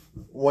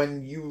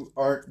when you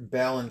aren't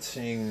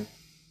balancing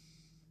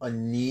a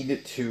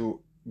need to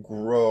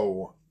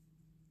grow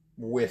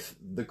with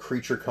the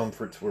creature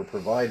comforts we're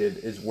provided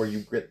is where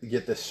you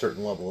get this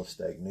certain level of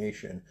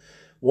stagnation.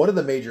 One of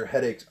the major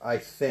headaches, I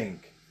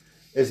think,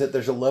 is that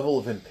there's a level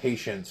of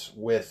impatience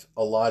with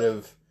a lot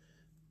of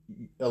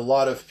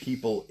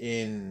people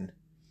in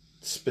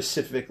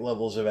specific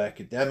levels of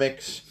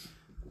academics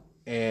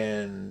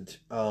and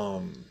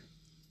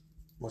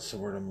what's the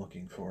word I'm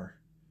looking for?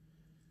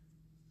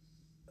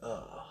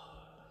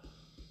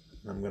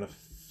 I'm going to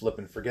flip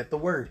and forget the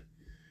word.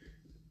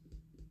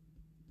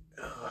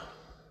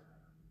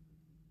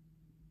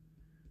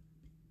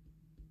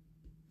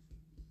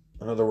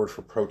 Another word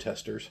for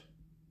protesters.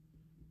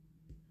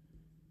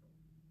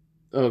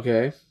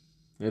 Okay.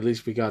 At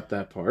least we got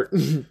that part.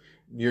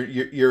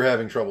 You're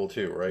having trouble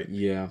too, right?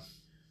 Yeah.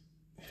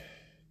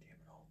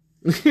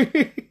 Damn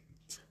it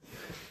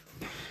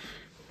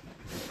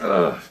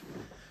all.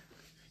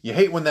 You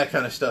hate when that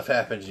kind of stuff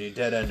happens and you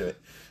dead end it.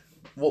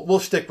 We'll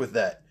stick with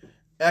that.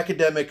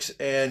 Academics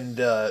and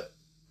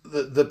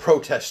the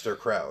protester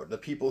crowd. The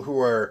people who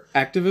are...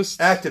 Activists?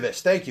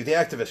 Activists, thank you. The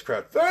activist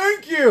crowd.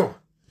 Thank you!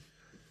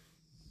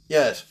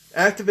 Yes,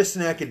 activists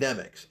and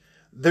academics.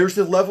 There's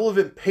a level of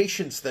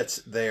impatience that's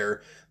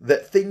there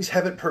that things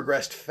haven't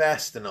progressed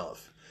fast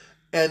enough.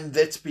 And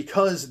that's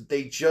because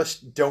they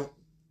just don't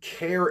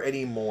care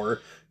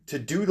anymore to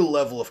do the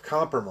level of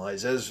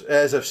compromise.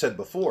 As I've said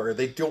before,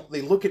 they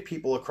look at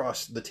people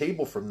across the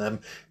table from them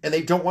and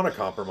they don't want to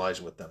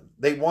compromise with them.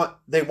 They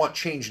want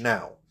change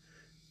now.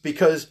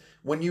 Because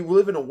when you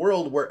live in a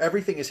world where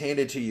everything is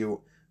handed to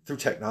you through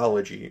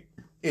technology,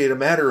 in a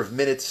matter of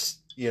minutes,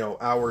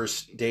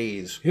 hours,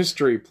 days.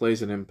 History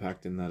plays an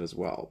impact in that as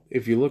well.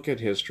 If you look at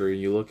history,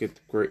 you look at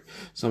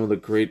some of the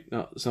great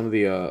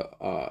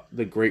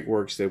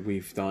works that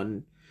we've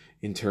done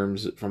in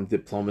terms from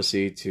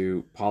diplomacy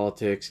to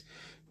politics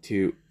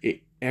to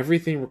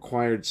everything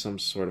required some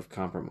sort of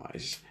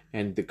compromise,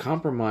 and the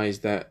compromise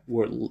that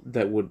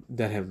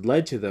have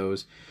led to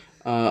those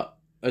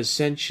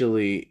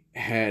essentially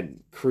had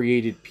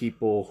created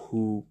people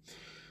who,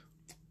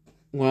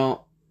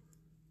 well,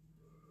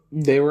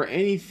 they were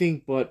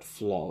anything but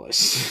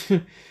flawless.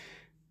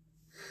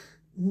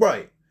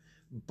 Right.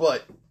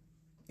 But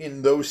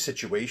in those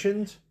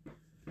situations,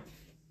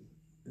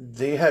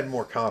 they had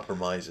more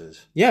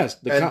compromises. Yes.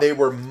 They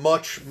were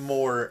much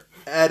more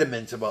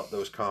adamant about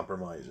those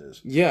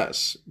compromises.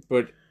 Yes,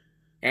 but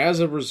as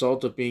a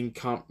result of being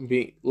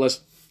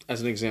let's,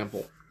 as an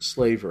example,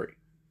 slavery.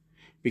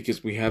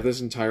 Because we have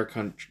this entire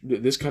country,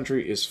 this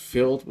country is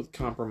filled with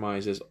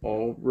compromises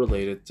all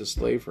related to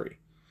slavery.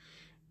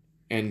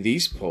 And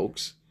these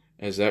folks,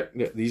 these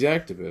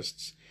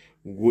activists,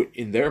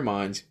 in their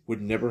minds,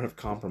 would never have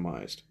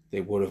compromised.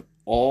 They would have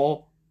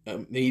all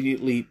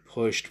immediately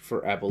pushed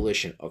for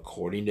abolition,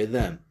 according to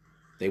them.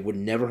 They would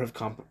never have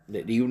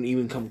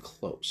even come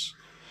close.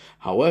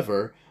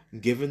 However,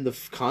 given the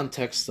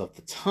context of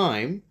the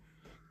time,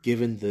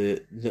 given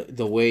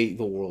the way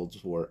the world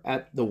was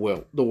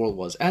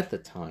at the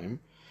time,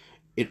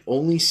 it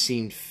only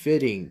seemed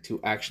fitting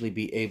to actually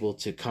be able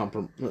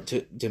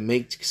to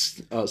make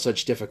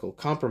such difficult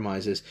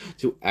compromises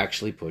to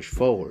actually push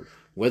forward.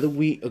 Whether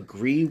we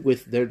agree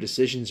with their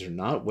decisions or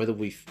not, whether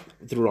we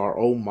through our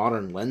own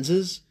modern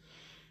lenses,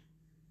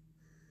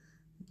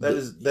 it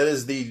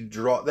is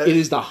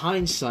the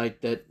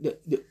hindsight that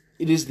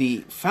it is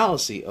the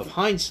fallacy of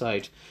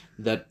hindsight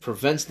that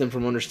prevents them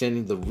from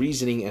understanding the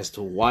reasoning as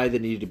to why they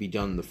needed to be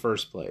done in the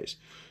first place.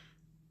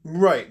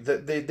 Right.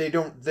 That they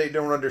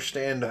don't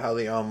understand how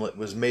the omelet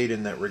was made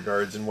in that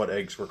regards and what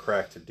eggs were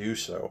cracked to do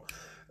so.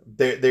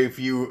 They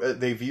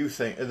view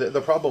things.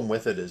 The problem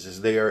with it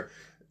is they are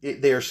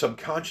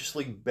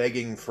subconsciously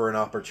begging for an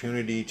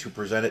opportunity to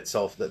present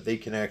itself that they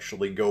can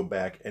actually go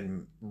back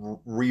and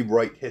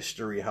rewrite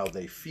history how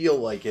they feel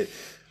like it,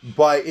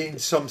 in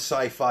some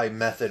sci-fi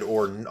method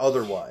or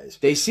otherwise.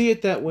 They see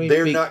it that way.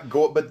 They're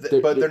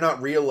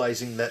not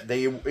realizing that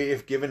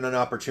if given an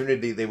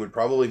opportunity, they would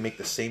probably make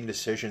the same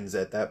decisions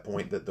at that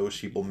point that those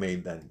people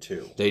made then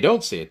too. They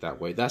don't see it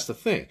that way. That's the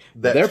thing.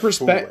 That's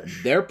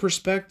foolish. Their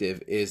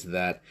perspective is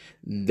that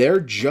they're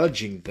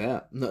judging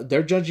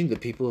the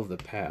people of the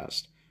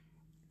past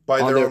by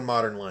their own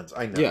modern lens.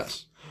 I know.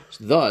 Yes.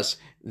 Thus,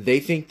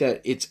 they think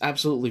that it's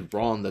absolutely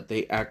wrong that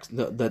they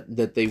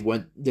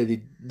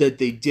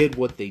they did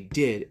what they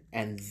did,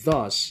 and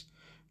thus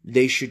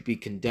they should be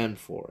condemned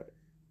for it.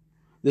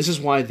 This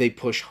is why they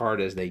push hard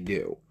as they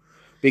do,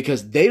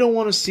 because they don't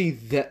want to see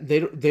that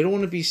they don't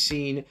want to be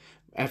seen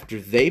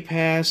after they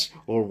pass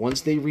or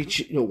once they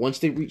reach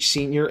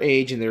senior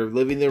age and they're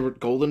living their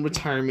golden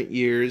retirement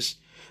years,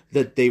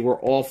 that they were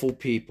awful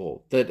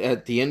people. That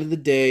at the end of the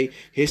day,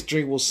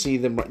 history will see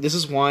them. This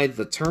is why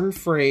the term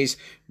phrase,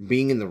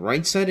 being in the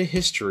right side of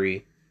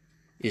history,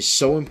 is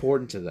so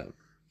important to them.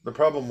 The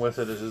problem with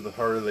it is the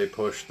harder they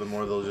push, the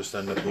more they'll just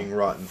end up being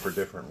rotten for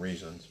different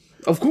reasons.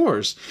 Of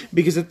course,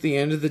 because at the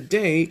end of the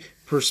day,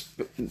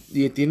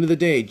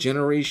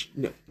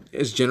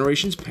 as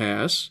generations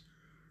pass,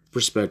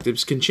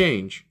 perspectives can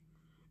change.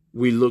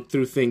 We look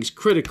through things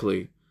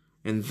critically,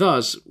 and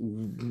thus,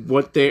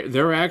 what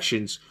their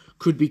actions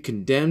could be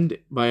condemned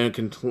by a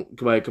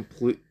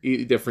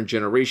completely different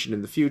generation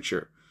in the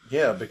future.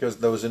 Yeah, because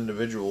those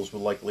individuals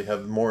would likely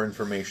have more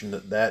information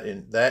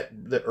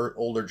that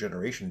older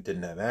generation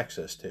didn't have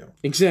access to.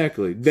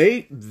 Exactly.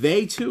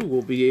 They too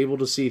will be able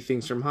to see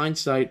things from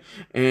hindsight,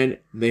 and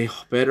they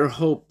better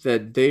hope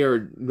that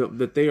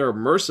they are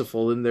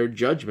merciful in their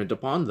judgment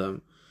upon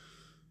them.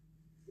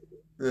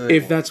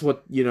 If that's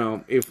what,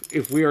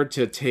 if we are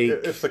to take...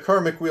 If the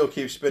karmic wheel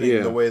keeps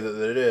spinning the way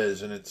that it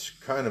is, and it's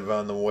kind of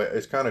on the way,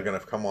 it's kind of going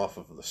to come off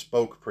of the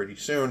spoke pretty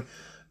soon,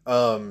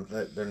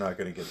 they're not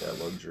going to get that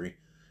luxury.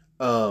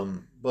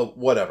 But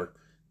whatever.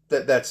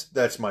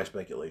 That's my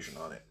speculation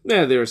on it.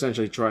 Yeah, they're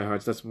essentially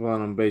tryhards. That's what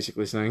I'm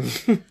basically saying.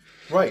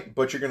 Right,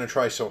 but you're going to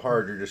try so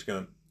hard, you're just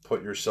going to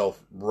put yourself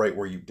right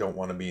where you don't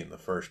want to be in the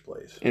first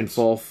place. And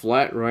fall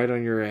flat right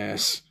on your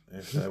ass.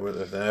 If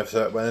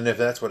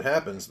that's what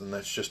happens, then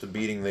that's just a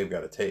beating they've got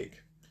to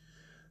take.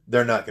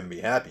 They're not going to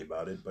be happy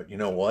about it, but you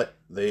know what?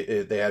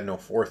 They had no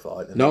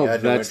forethought and they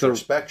had no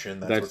introspection.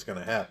 That's what's going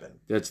to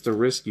happen. That's the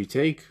risk you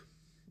take.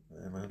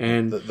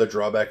 And the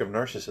drawback of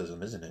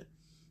narcissism, isn't it?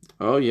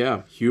 Oh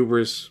yeah,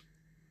 hubris.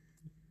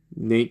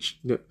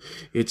 Nature,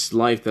 it's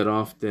life that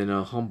often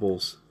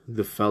humbles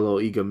the fellow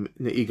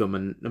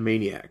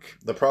egomaniac.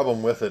 The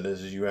problem with it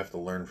is you have to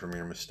learn from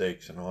your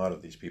mistakes, and a lot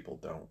of these people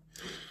don't,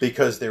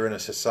 because they're in a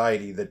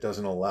society that does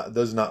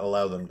not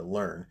allow them to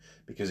learn,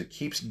 because it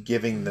keeps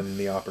giving them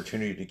the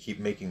opportunity to keep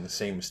making the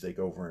same mistake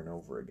over and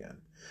over again,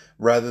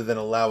 rather than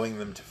allowing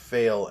them to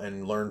fail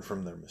and learn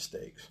from their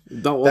mistakes.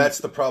 That's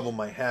the problem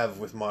I have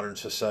with modern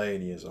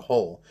society as a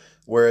whole.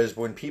 Whereas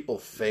when people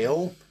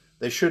fail,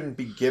 they shouldn't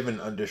be given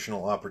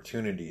additional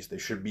opportunities. They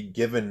should be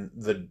given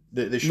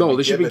they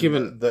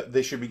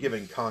should be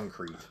given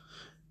concrete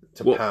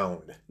to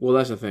pound. Well,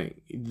 that's the thing.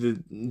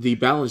 The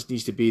balance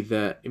needs to be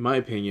that, in my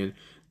opinion,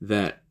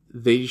 that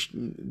they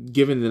should be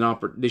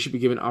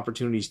given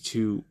opportunities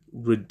to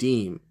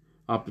redeem,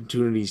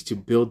 opportunities to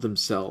build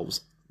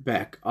themselves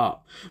back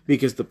up.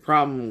 Because the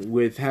problem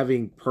with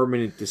having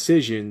permanent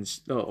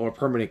decisions or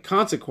permanent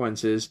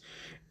consequences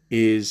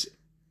is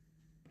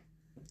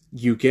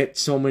you get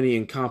so many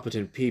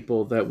incompetent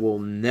people that will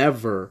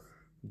never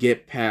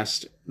get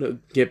past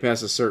a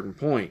certain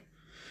point.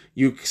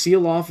 You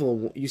seal off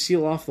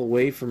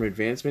away from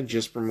advancement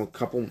just from a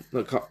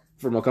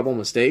couple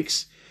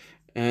mistakes,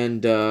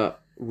 and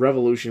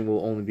revolution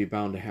will only be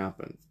bound to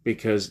happen,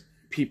 because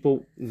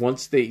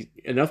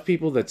enough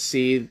people that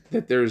see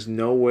that there's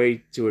no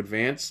way to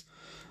advance,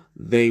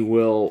 they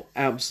will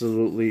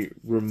absolutely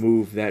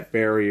remove that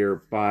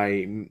barrier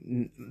by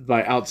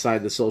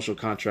outside the social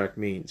contract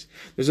means.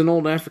 There's an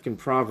old African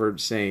proverb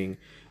saying,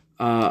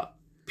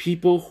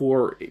 people who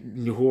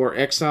are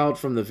exiled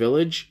from the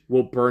village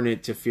will burn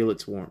it to feel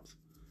its warmth.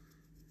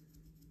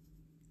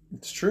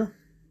 It's true.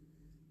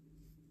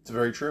 It's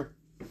very true.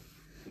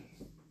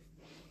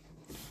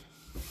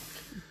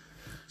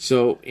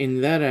 So in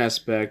that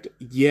aspect,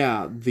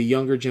 yeah, the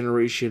younger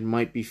generation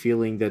might be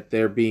feeling that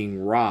they're being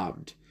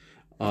robbed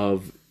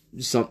of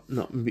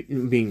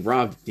being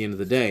robbed at the end of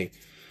the day.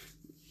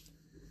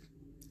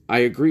 I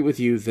agree with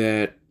you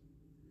that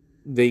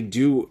they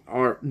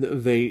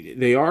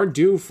are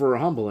due for a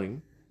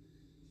humbling,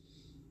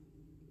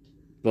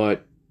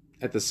 but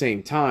at the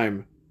same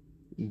time,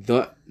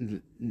 that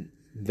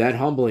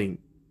humbling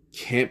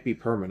can't be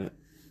permanent.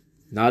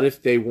 Not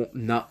if they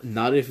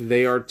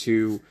are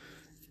to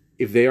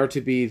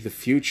be the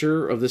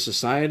future of the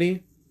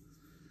society.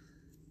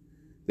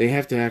 They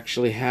have to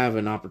actually have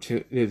an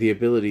opportunity, the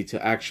ability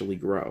to actually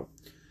grow.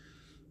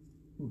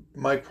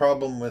 My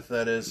problem with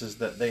that is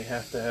that they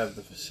have to have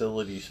the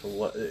facilities.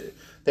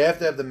 They have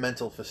to have the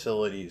mental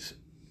facilities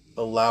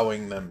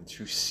allowing them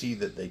to see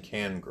that they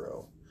can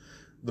grow.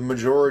 The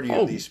majority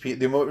of these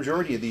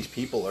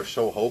people are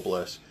so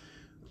hopeless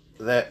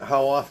that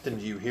how often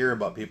do you hear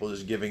about people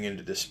just giving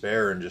into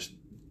despair and just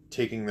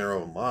taking their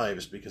own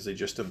lives because they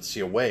just don't see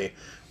a way?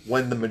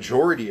 When the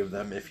majority of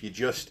them, if you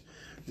just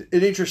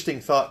an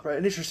interesting side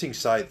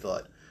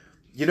thought.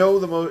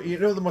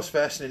 The most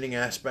fascinating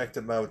aspect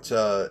about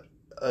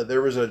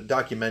there was a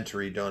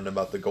documentary done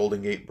about the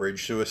Golden Gate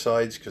Bridge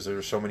suicides, because there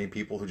were so many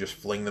people who just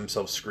fling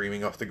themselves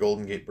screaming off the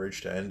Golden Gate Bridge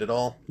to end it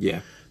all.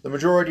 Yeah. The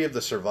majority of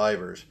the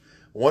survivors,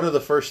 one of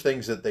the first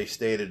things that they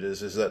stated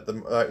is that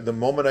the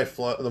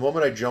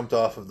moment I jumped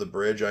off of the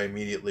bridge, I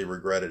immediately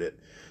regretted it,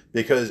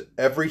 because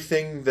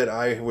everything that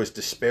I was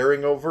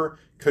despairing over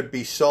could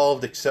be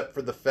solved except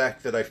for the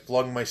fact that I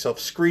flung myself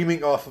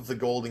screaming off of the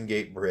Golden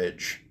Gate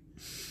Bridge.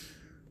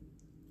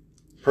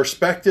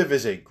 Perspective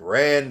is a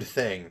grand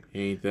thing.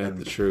 Ain't that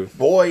the truth?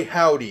 Boy,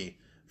 howdy.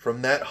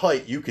 From that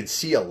height, you can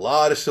see a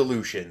lot of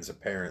solutions,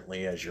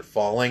 apparently, as you're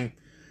falling.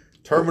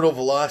 Terminal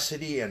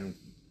velocity and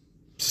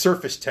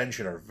surface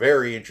tension are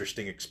very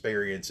interesting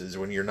experiences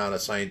when you're not a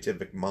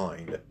scientific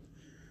mind.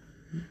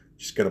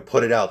 Just gonna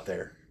put it out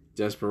there.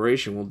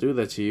 Desperation will do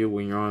that to you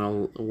when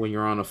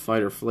you're on a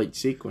fight or flight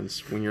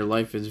sequence, when your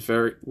life is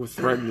very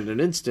threatened in an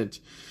instant.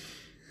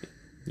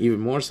 Even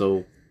more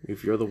so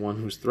if you're the one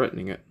who's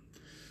threatening it.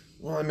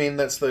 Well, I mean,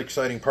 that's the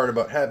exciting part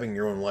about having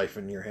your own life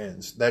in your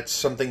hands. That's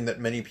something that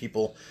many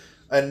people,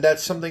 and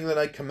that's something that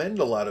I commend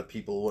a lot of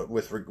people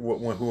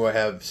who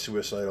have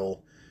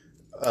suicidal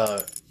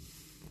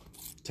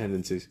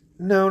tendencies.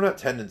 No, not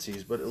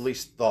tendencies, but at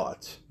least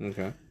thoughts.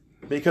 Okay.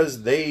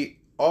 Because they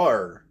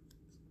are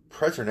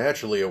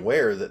preternaturally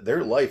aware that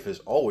their life is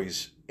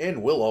always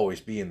and will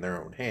always be in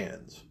their own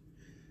hands.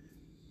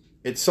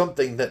 It's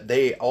something that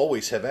they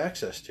always have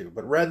access to,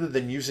 but rather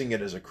than using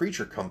it as a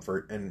creature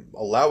comfort and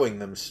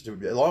allowing it to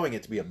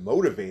be a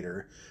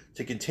motivator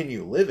to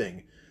continue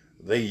living,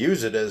 they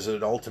use it as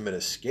an ultimate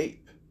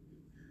escape.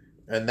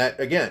 And that,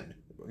 again,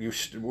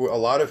 a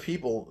lot of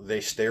people,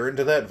 they stare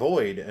into that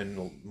void,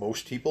 and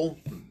most people,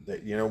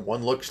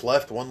 one looks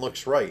left, one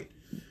looks right.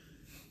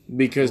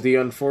 Because the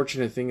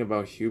unfortunate thing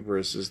about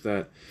hubris is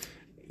that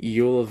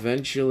you'll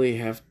eventually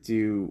have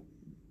to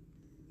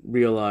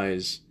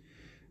realize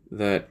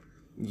that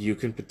you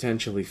can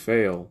potentially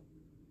fail,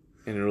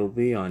 and it'll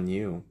be on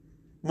you.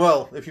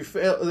 Well, if you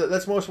fail,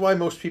 that's why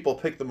most people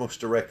pick the most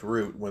direct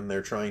route when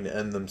they're trying to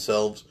end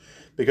themselves,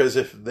 because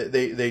if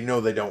they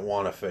know they don't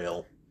want to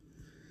fail.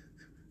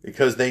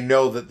 Because they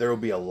know that there will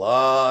be a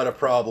lot of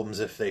problems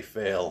if they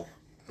fail.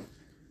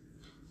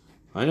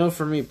 I know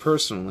for me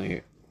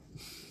personally,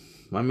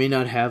 I may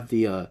not have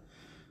the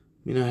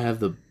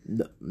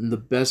the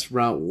best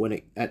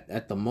route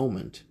at the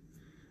moment,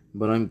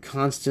 but I'm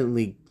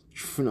constantly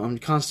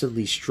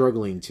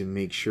struggling to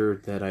make sure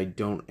that I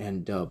don't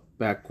end up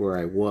back where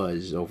I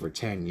was over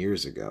 10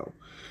 years ago.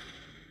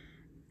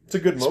 It's a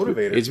good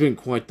motivator. It's been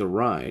quite the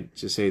ride,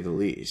 to say the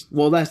least.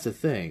 Well, that's the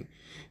thing.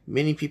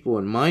 Many people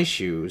in my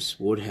shoes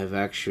would have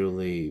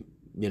actually,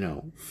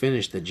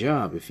 finished the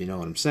job, if you know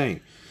what I'm saying.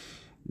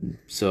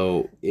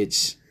 So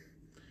it's...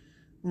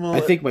 Well,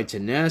 I think my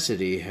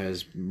tenacity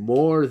has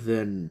more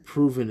than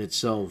proven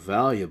itself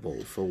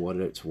valuable for what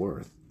it's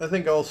worth. I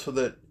think also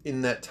that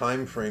in that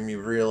time frame,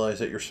 you realize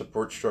that your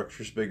support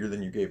structure is bigger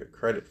than you gave it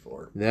credit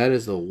for. That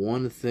is the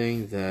one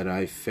thing that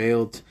I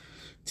failed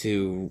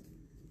to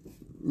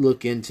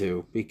look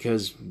into,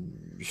 because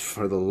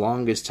for the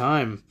longest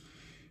time,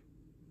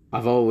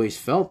 I've always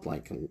felt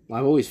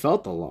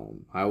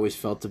alone. I always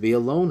felt to be a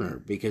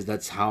loner, because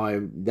that's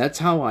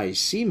how I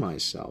see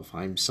myself.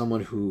 I'm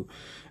someone who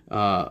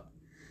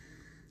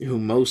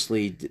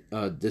mostly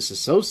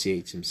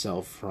disassociates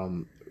himself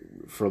from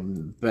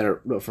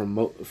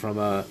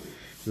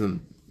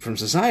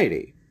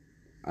society.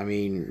 I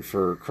mean,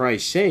 for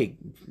Christ's sake,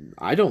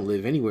 I don't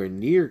live anywhere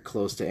near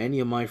close to any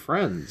of my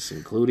friends,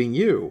 including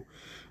you.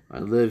 I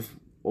live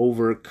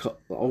over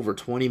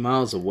 20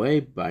 miles away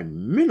by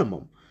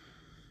minimum.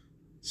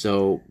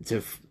 So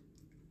to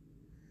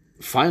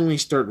finally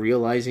start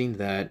realizing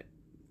that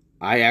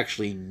I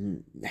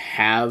actually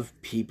have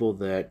people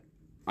that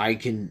I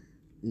can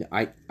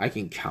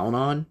count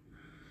on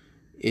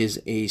is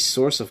a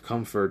source of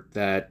comfort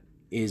that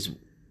is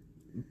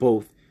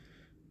both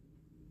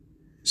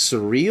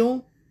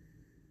surreal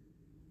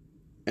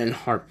and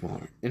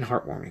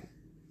heartwarming.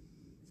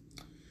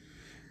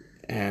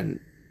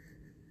 And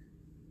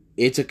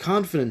it's a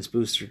confidence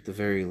booster at the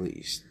very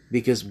least,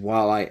 because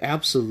while I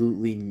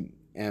absolutely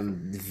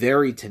am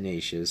very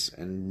tenacious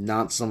and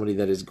not somebody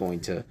that is going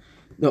to...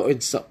 No,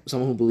 it's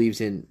someone who believes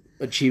in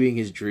achieving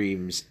his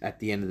dreams at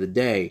the end of the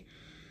day.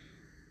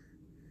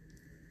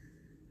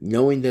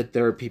 Knowing that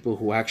there are people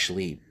who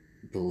actually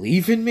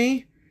believe in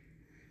me,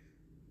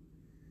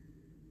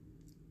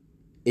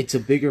 it's a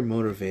bigger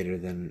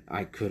motivator than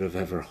I could have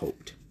ever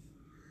hoped.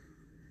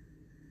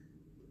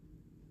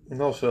 It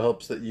also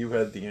helps that you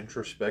had the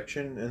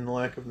introspection and the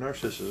lack of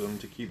narcissism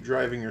to keep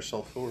driving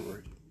yourself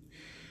forward.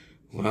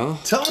 Well,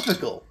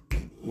 topical.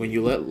 When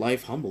you let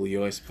life humble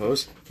you, I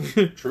suppose.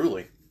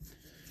 Truly.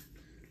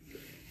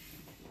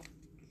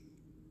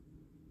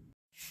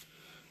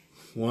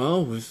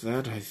 Well, with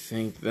that, I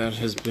think that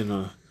has been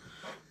a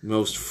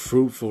most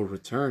fruitful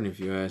return, if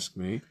you ask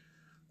me.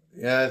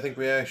 Yeah, I think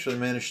we actually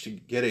managed to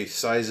get a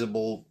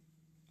sizable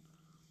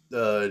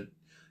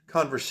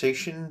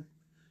conversation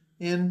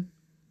in.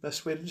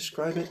 Best way to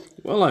describe it.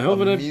 Well, I hope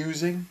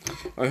amusing.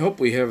 I hope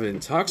we haven't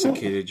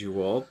intoxicated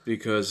you all,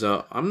 because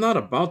I'm not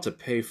about to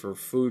pay for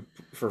food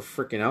for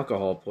freaking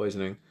alcohol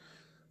poisoning.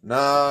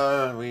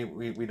 Nah,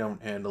 we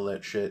don't handle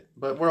that shit.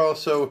 But we're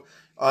also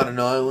on an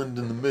island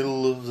in the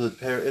middle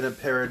of in a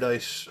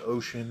paradise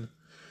ocean.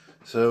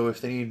 So if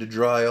they need to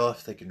dry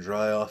off, they can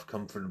dry off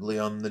comfortably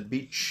on the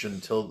beach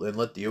and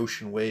let the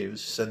ocean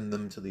waves send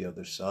them to the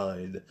other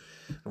side.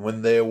 And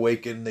when they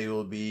awaken, they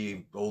will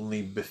be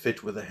only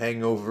befit with a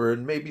hangover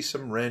and maybe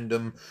some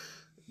random,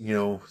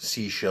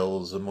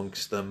 seashells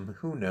amongst them.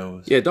 Who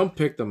knows? Yeah, don't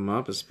pick them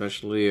up,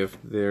 especially if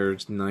they're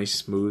nice,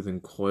 smooth,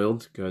 and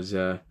coiled, because,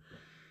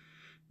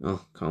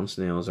 calm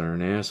snails are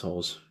an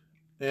assholes.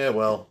 Yeah,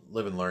 well,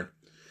 live and learn.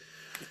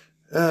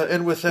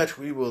 And with that,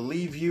 we will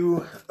leave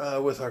you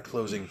with our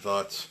closing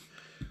thoughts.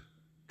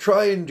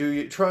 Try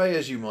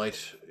as you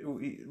might.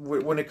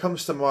 When it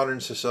comes to modern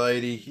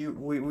society,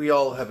 we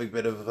all have a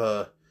bit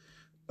of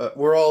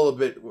we're all a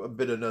bit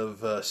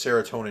of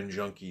serotonin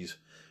junkies.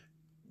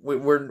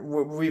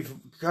 We've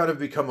kind of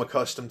become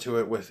accustomed to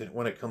it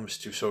when it comes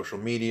to social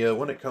media,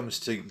 when it comes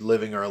to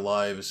living our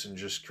lives and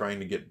just trying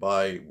to get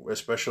by,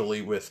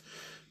 especially with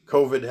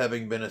COVID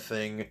having been a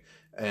thing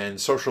and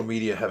social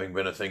media having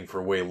been a thing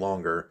for way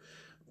longer.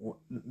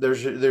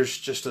 There's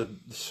just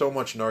so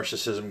much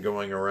narcissism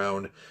going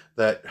around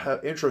that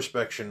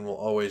introspection will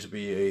always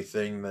be a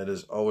thing that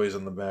is always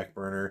on the back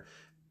burner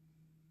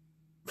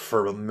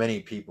for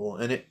many people,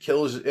 and it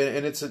kills,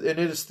 and it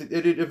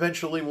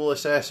eventually will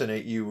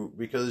assassinate you,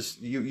 because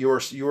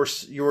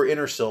your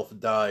inner self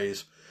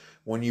dies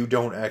when you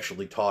don't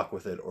actually talk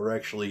with it or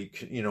actually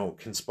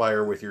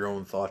conspire with your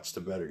own thoughts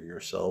to better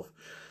yourself.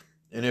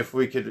 And if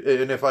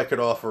I could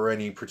offer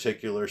any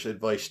particular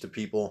advice to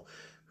people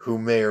who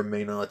may or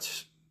may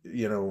not,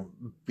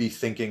 be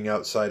thinking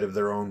outside of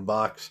their own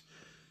box,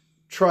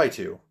 try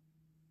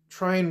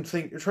and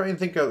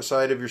think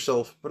outside of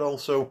yourself, but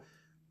also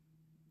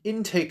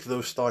intake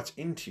those thoughts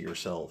into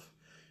yourself.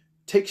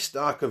 Take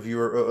stock of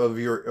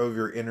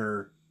your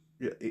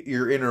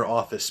inner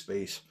office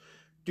space.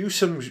 Do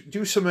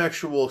some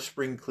actual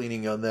spring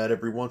cleaning on that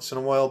every once in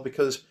a while,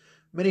 because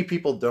many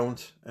people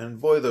don't, and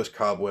boy, those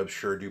cobwebs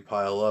sure do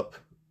pile up.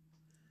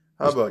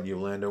 How about you,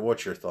 Lando?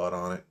 What's your thought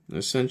on it?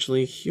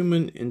 Essentially,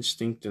 human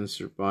instinct and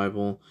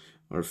survival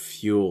are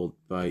fueled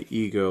by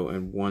ego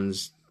and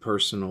one's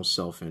personal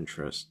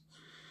self-interest.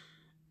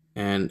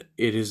 And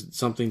it is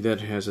something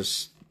that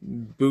has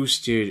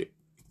boosted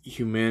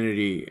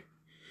humanity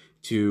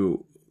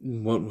to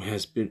what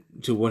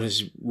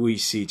we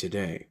see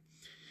today.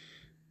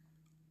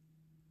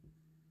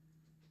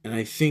 And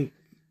I think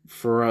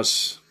for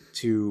us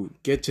to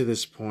get to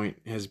this point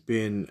has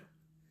been,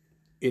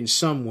 in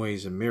some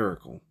ways, a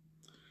miracle.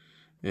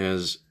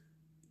 As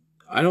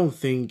I don't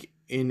think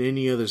in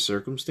any other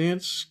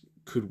circumstance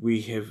could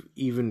we have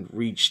even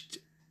reached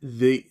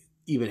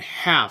even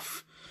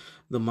half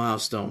the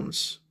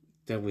milestones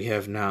that we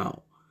have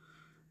now,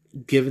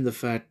 given the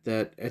fact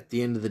that at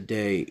the end of the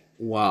day,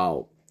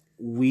 while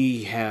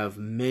we have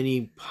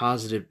many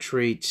positive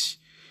traits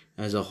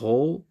as a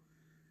whole,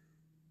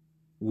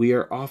 we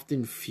are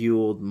often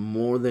fueled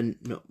more than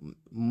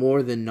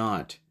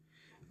not,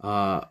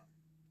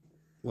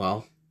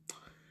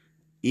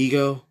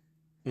 ego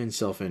and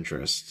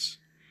self-interests.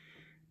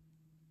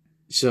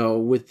 So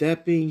with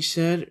that being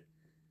said,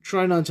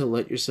 try not to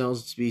let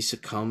yourselves be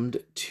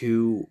succumbed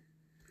to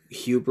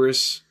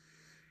hubris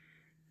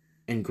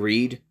and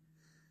greed.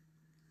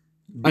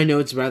 I know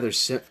that's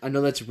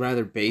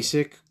rather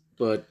basic,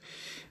 but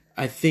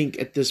I think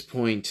at this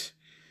point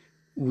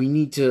we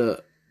need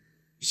to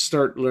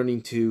start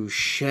learning to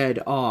shed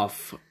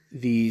off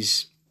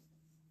these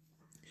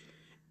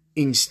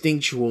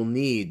instinctual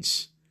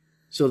needs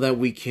so that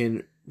we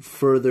can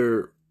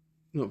further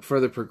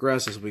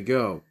progress as we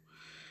go.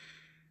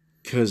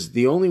 Because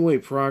the only way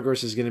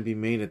progress is going to be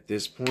made at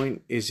this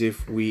point is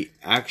if we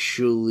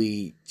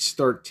actually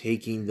start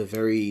taking the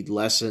very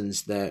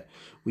lessons that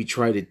we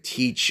try to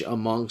teach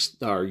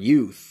amongst our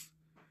youth,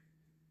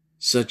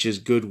 such as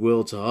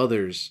goodwill to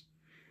others,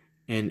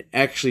 and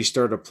actually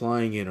start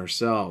applying it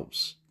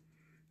ourselves.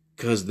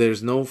 Because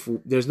there's no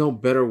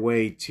better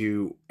way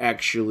to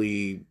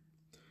actually,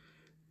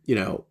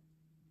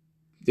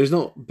 there's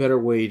no better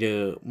way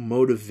to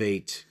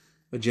motivate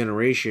a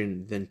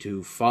generation than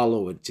to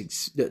follow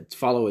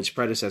its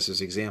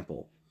predecessor's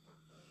example.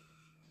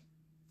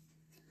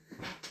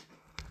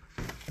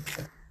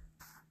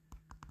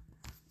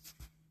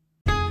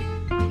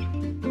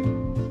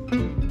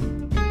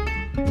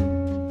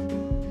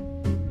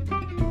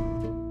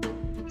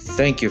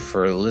 Thank you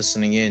for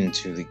listening in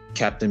to the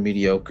Captain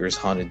Mediocre's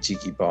Haunted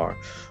Tiki Bar.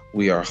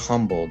 We are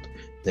humbled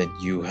that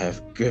you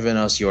have given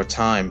us your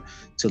time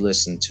to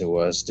listen to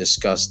us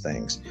discuss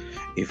things.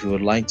 If you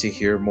would like to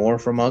hear more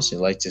from us, you'd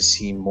like to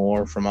see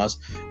more from us,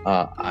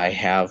 I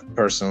have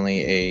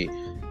personally a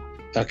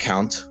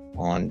account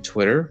on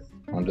Twitter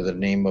under the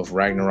name of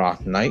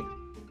Ragnarok Knight.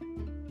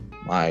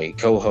 My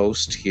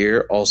co-host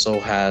here also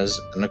has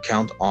an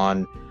account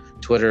on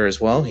Twitter as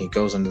well. He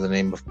goes under the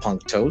name of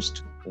Punk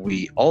Toast.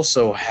 We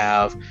also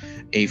have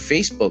a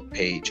Facebook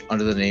page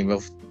under the name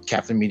of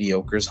Captain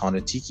Mediocre's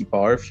Haunted Tiki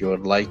Bar. If you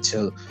would like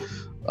to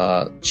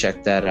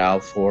check that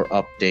out for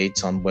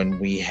updates on when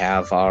we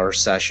have our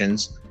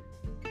sessions.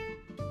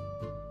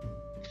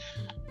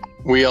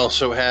 We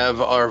also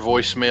have our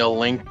voicemail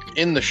link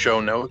in the show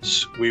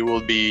notes. We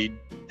will be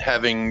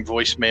having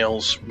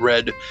voicemails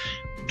read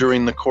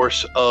during the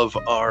course of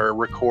our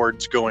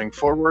records going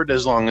forward,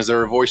 as long as there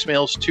are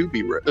voicemails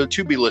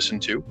to be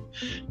listened to.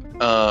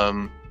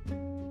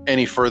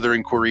 Any further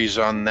inquiries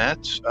on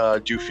that,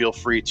 do feel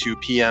free to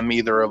PM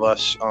either of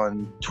us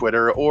on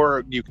Twitter,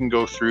 or you can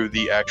go through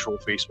the actual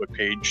Facebook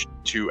page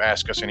to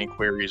ask us any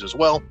queries as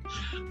well.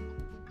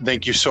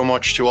 Thank you so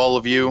much to all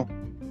of you.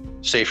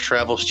 Safe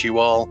travels to you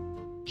all.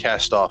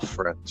 Cast off,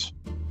 friends.